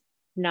may just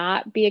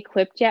not be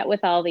equipped yet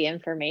with all the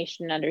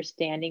information and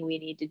understanding we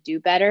need to do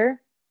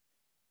better.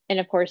 And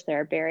of course,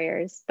 there are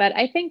barriers. But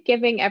I think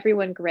giving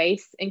everyone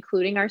grace,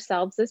 including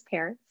ourselves as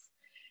parents,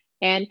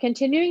 and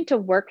continuing to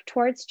work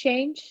towards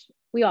change.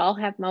 We all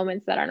have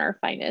moments that aren't our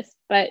finest,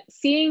 but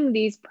seeing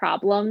these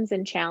problems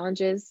and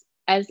challenges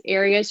as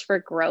areas for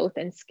growth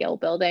and skill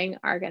building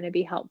are going to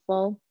be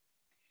helpful.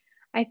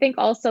 I think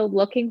also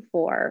looking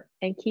for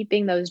and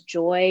keeping those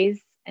joys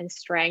and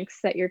strengths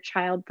that your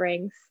child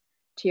brings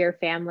to your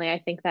family, I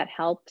think that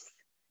helps,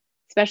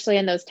 especially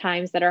in those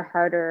times that are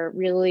harder.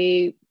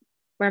 Really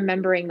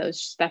remembering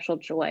those special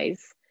joys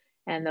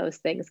and those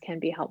things can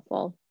be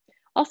helpful.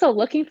 Also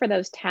looking for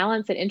those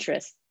talents and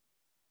interests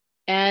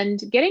and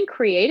getting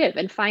creative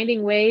and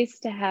finding ways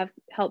to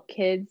help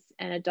kids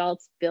and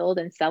adults build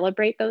and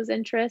celebrate those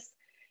interests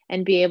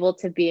and be able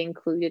to be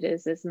included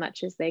as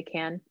much as they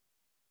can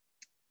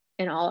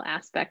in all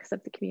aspects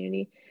of the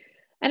community.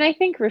 And I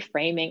think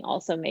reframing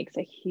also makes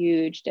a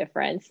huge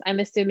difference. I'm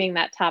assuming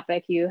that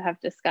topic you have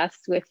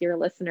discussed with your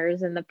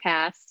listeners in the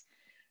past.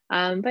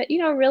 But,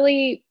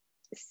 really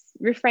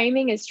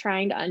reframing is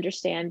trying to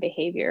understand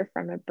behavior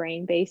from a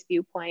brain-based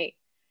viewpoint.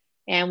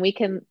 And we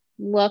can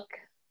look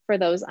for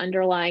those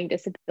underlying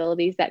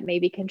disabilities that may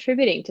be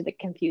contributing to the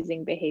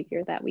confusing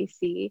behavior that we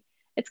see.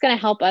 It's going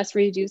to help us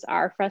reduce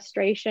our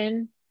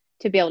frustration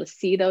to be able to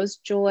see those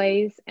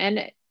joys.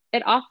 And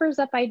it offers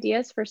up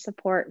ideas for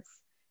supports.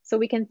 So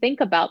we can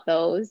think about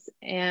those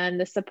and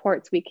the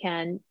supports we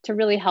can to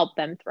really help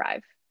them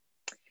thrive.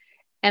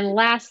 And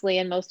lastly,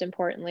 and most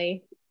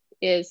importantly,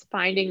 is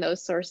finding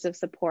those sources of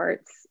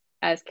supports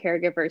as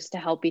caregivers to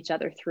help each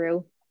other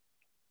through.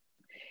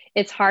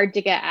 It's hard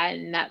to get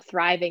in that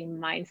thriving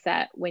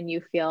mindset when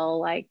you feel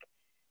like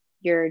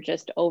you're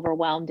just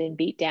overwhelmed and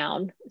beat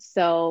down.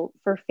 So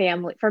for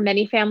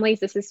many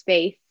families, this is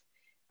faith.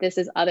 This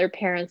is other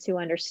parents who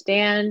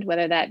understand,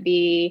 whether that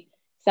be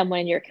someone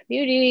in your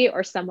community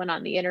or someone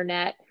on the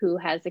internet who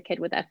has a kid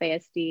with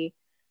FASD,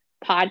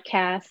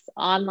 podcasts,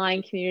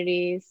 online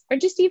communities, or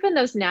just even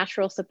those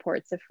natural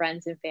supports of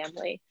friends and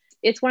family.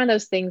 It's one of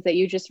those things that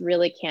you just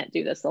really can't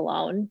do this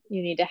alone.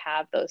 You need to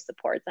have those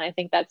supports. And I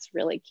think that's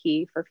really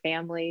key for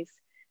families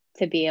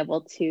to be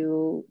able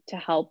to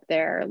help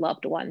their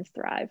loved ones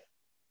thrive.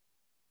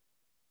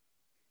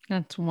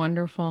 That's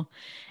wonderful.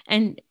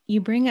 And you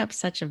bring up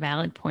such a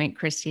valid point,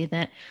 Christy,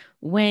 that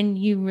when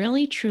you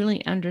really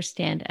truly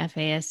understand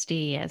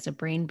FASD as a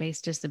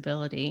brain-based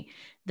disability,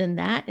 then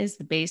that is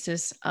the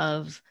basis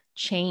of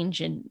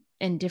change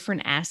in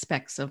different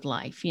aspects of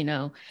life,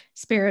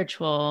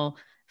 spiritual,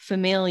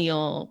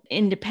 familial,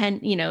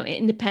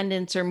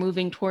 independence or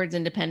moving towards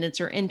independence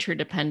or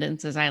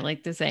interdependence, as I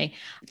like to say.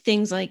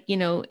 Things like,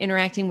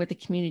 interacting with the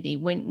community.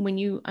 When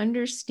you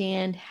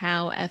understand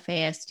how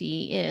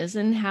FASD is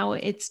and how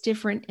it's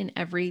different in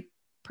every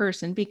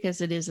person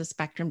because it is a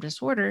spectrum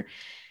disorder,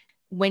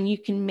 when you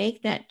can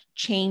make that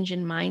change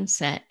in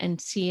mindset and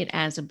see it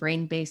as a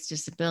brain-based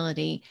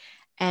disability,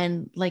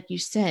 and like you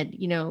said,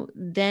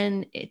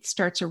 then it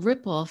starts a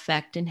ripple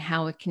effect in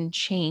how it can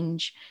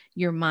change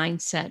your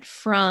mindset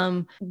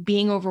from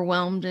being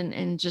overwhelmed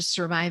and just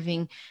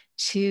surviving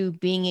to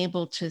being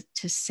able to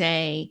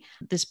say,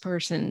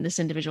 this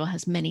individual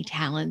has many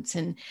talents,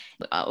 and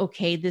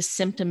okay, this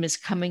symptom is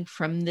coming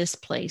from this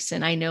place,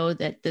 and I know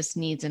that this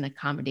needs an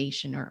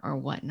accommodation or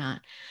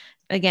whatnot.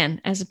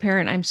 Again, as a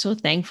parent, I'm so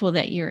thankful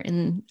that you're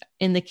in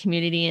the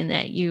community and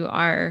that you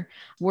are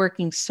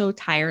working so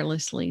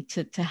tirelessly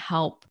to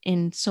help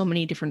in so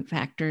many different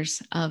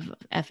factors of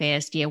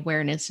FASD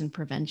awareness and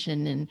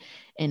prevention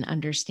and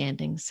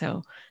understanding.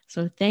 So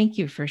thank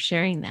you for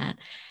sharing that.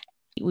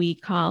 We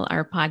call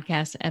our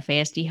podcast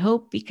FASD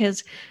Hope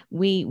because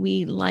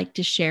we like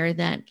to share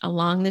that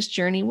along this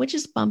journey, which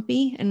is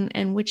bumpy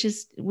and which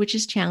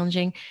is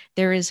challenging,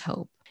 there is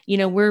hope.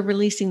 We're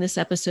releasing this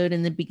episode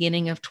in the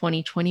beginning of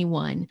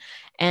 2021.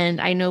 And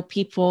I know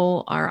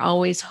people are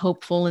always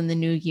hopeful in the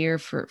new year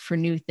for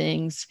new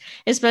things,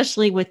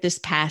 especially with this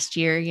past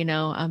year.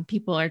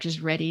 People are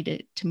just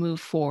ready to move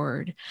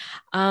forward.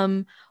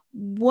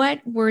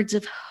 What words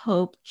of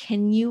hope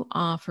can you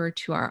offer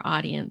to our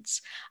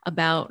audience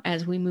about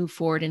as we move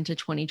forward into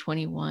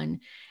 2021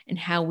 and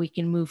how we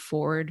can move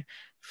forward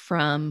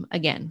from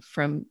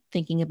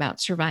thinking about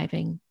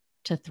surviving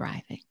to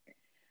thriving?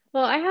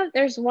 Well,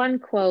 there's one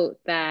quote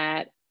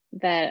that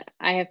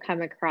I have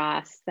come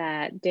across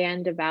that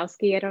Dan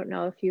Dabowski, I don't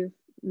know if you've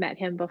met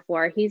him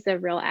before. He's a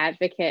real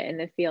advocate in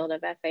the field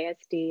of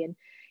FASD. And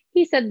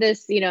he said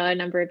this, a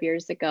number of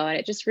years ago, and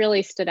it just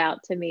really stood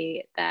out to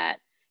me that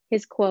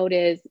his quote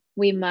is,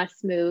 "We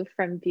must move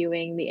from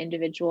viewing the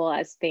individual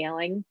as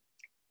failing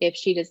if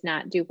she does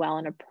not do well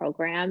in a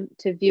program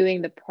to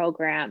viewing the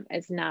program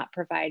as not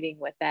providing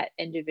what that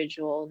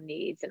individual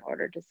needs in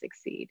order to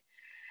succeed."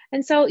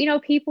 And so,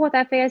 people with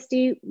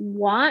FASD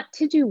want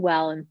to do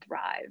well and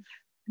thrive.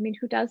 I mean,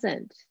 who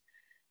doesn't?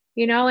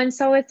 And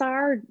so it's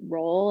our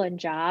role and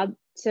job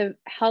to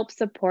help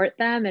support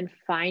them in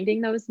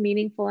finding those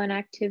meaningful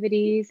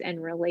activities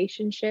and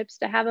relationships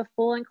to have a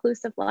full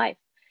inclusive life.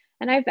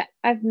 And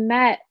I've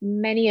met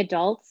many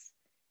adults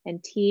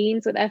and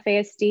teens with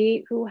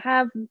FASD who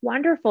have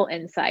wonderful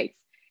insights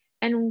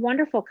and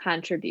wonderful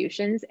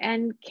contributions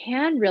and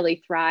can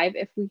really thrive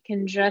if we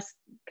can just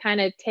kind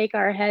of take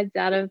our heads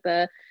out of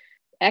the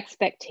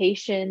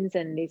expectations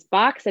and these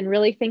boxes and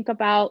really think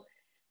about,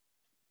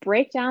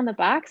 break down the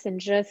box and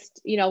just,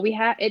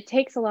 it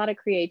takes a lot of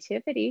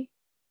creativity,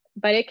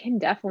 but it can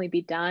definitely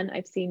be done.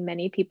 I've seen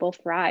many people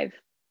thrive.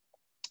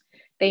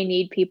 They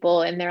need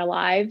people in their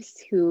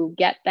lives who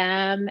get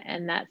them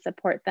and that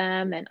support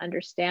them and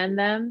understand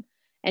them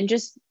and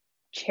just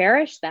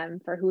cherish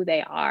them for who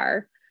they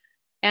are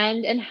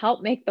and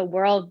help make the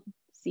world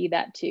see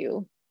that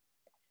too.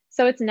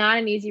 So it's not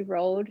an easy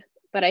road,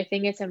 but I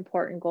think it's an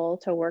important goal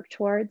to work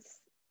towards.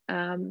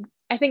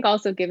 I think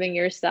also giving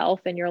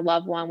yourself and your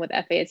loved one with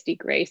FASD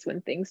grace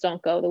when things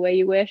don't go the way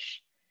you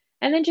wish,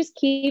 and then just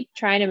keep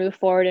trying to move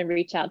forward and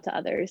reach out to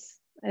others.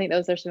 I think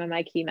those are some of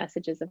my key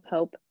messages of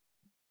hope.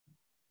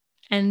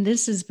 And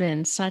this has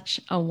been such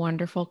a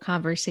wonderful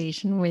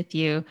conversation with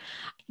you.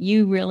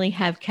 You really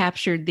have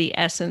captured the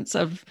essence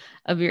of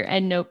your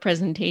EndNote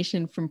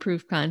presentation from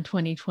ProofCon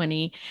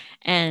 2020.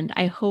 And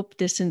I hope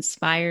this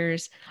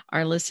inspires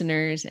our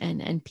listeners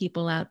and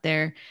people out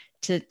there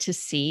to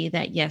see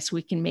that, yes,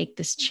 we can make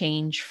this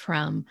change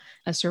from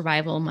a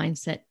survival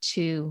mindset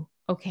to,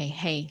 okay,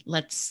 hey,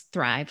 let's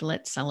thrive,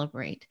 let's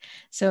celebrate.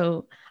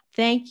 So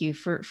thank you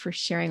for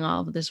sharing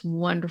all of this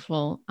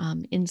wonderful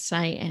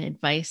insight and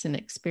advice and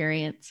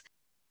experience.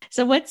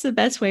 So what's the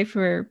best way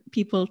for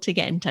people to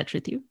get in touch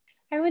with you?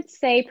 I would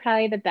say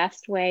probably the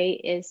best way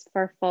is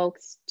for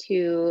folks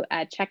to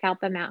check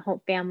out the Mount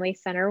Hope Family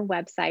Center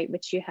website,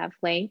 which you have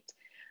linked.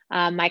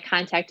 My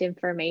contact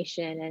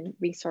information and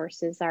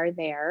resources are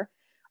there.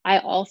 I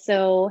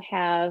also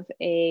have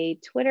a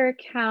Twitter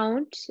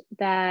account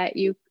that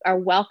you are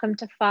welcome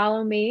to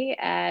follow me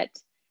at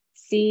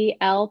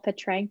CL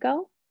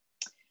Petrenko.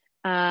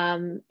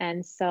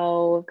 And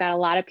so we've got a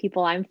lot of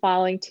people I'm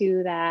following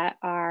too that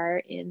are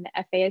in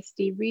the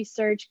FASD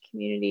research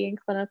community and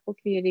clinical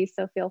community.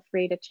 So feel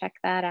free to check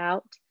that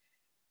out.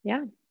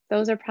 Yeah,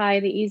 those are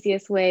probably the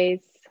easiest ways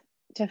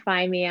to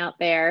find me out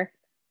there.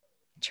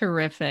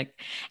 Terrific.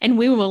 And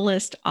we will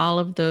list all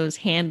of those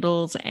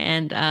handles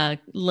and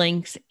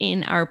links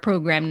in our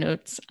program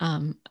notes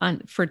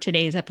for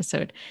today's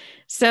episode.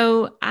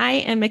 So I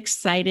am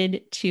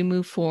excited to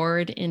move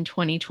forward in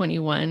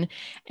 2021.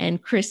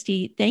 And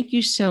Christy, thank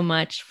you so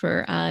much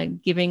for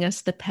giving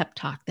us the pep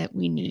talk that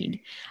we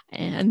need.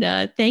 And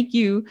thank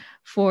you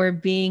for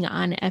being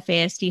on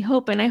FASD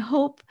Hope. And I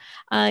hope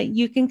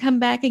you can come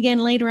back again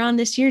later on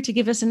this year to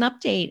give us an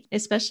update,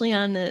 especially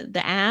on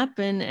the app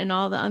and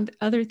all the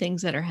other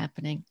things that are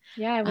happening.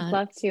 Yeah, I would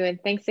love to. And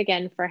thanks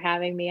again for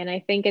having me. And I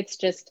think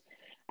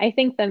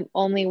the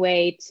only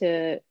way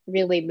to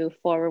really move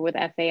forward with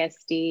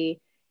FASD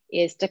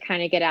is to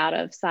kind of get out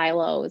of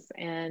silos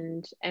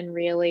and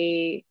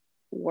really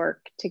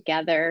work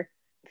together,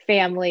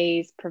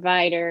 families,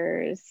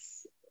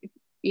 providers,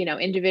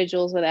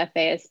 individuals with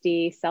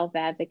FASD,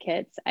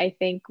 self-advocates. I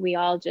think we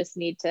all just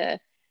need to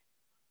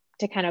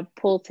kind of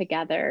pull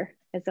together.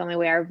 It's the only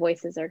way our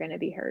voices are going to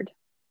be heard.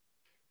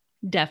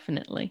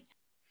 Definitely.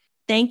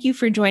 Thank you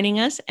for joining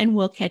us, and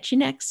we'll catch you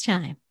next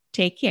time.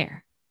 Take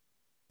care.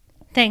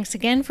 Thanks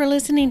again for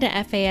listening to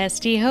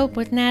FASD Hope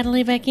with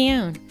Natalie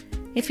Vecchione.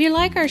 If you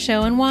like our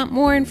show and want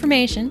more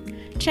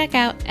information, check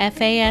out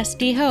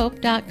fasdhope.com,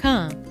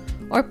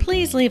 or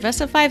please leave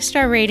us a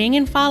 5-star rating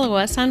and follow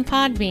us on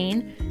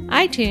Podbean,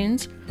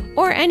 iTunes,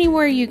 or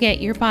anywhere you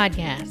get your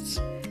podcasts.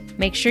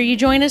 Make sure you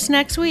join us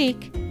next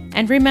week,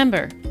 and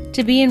remember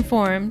to be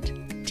informed,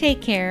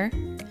 take care,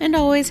 and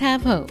always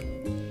have hope.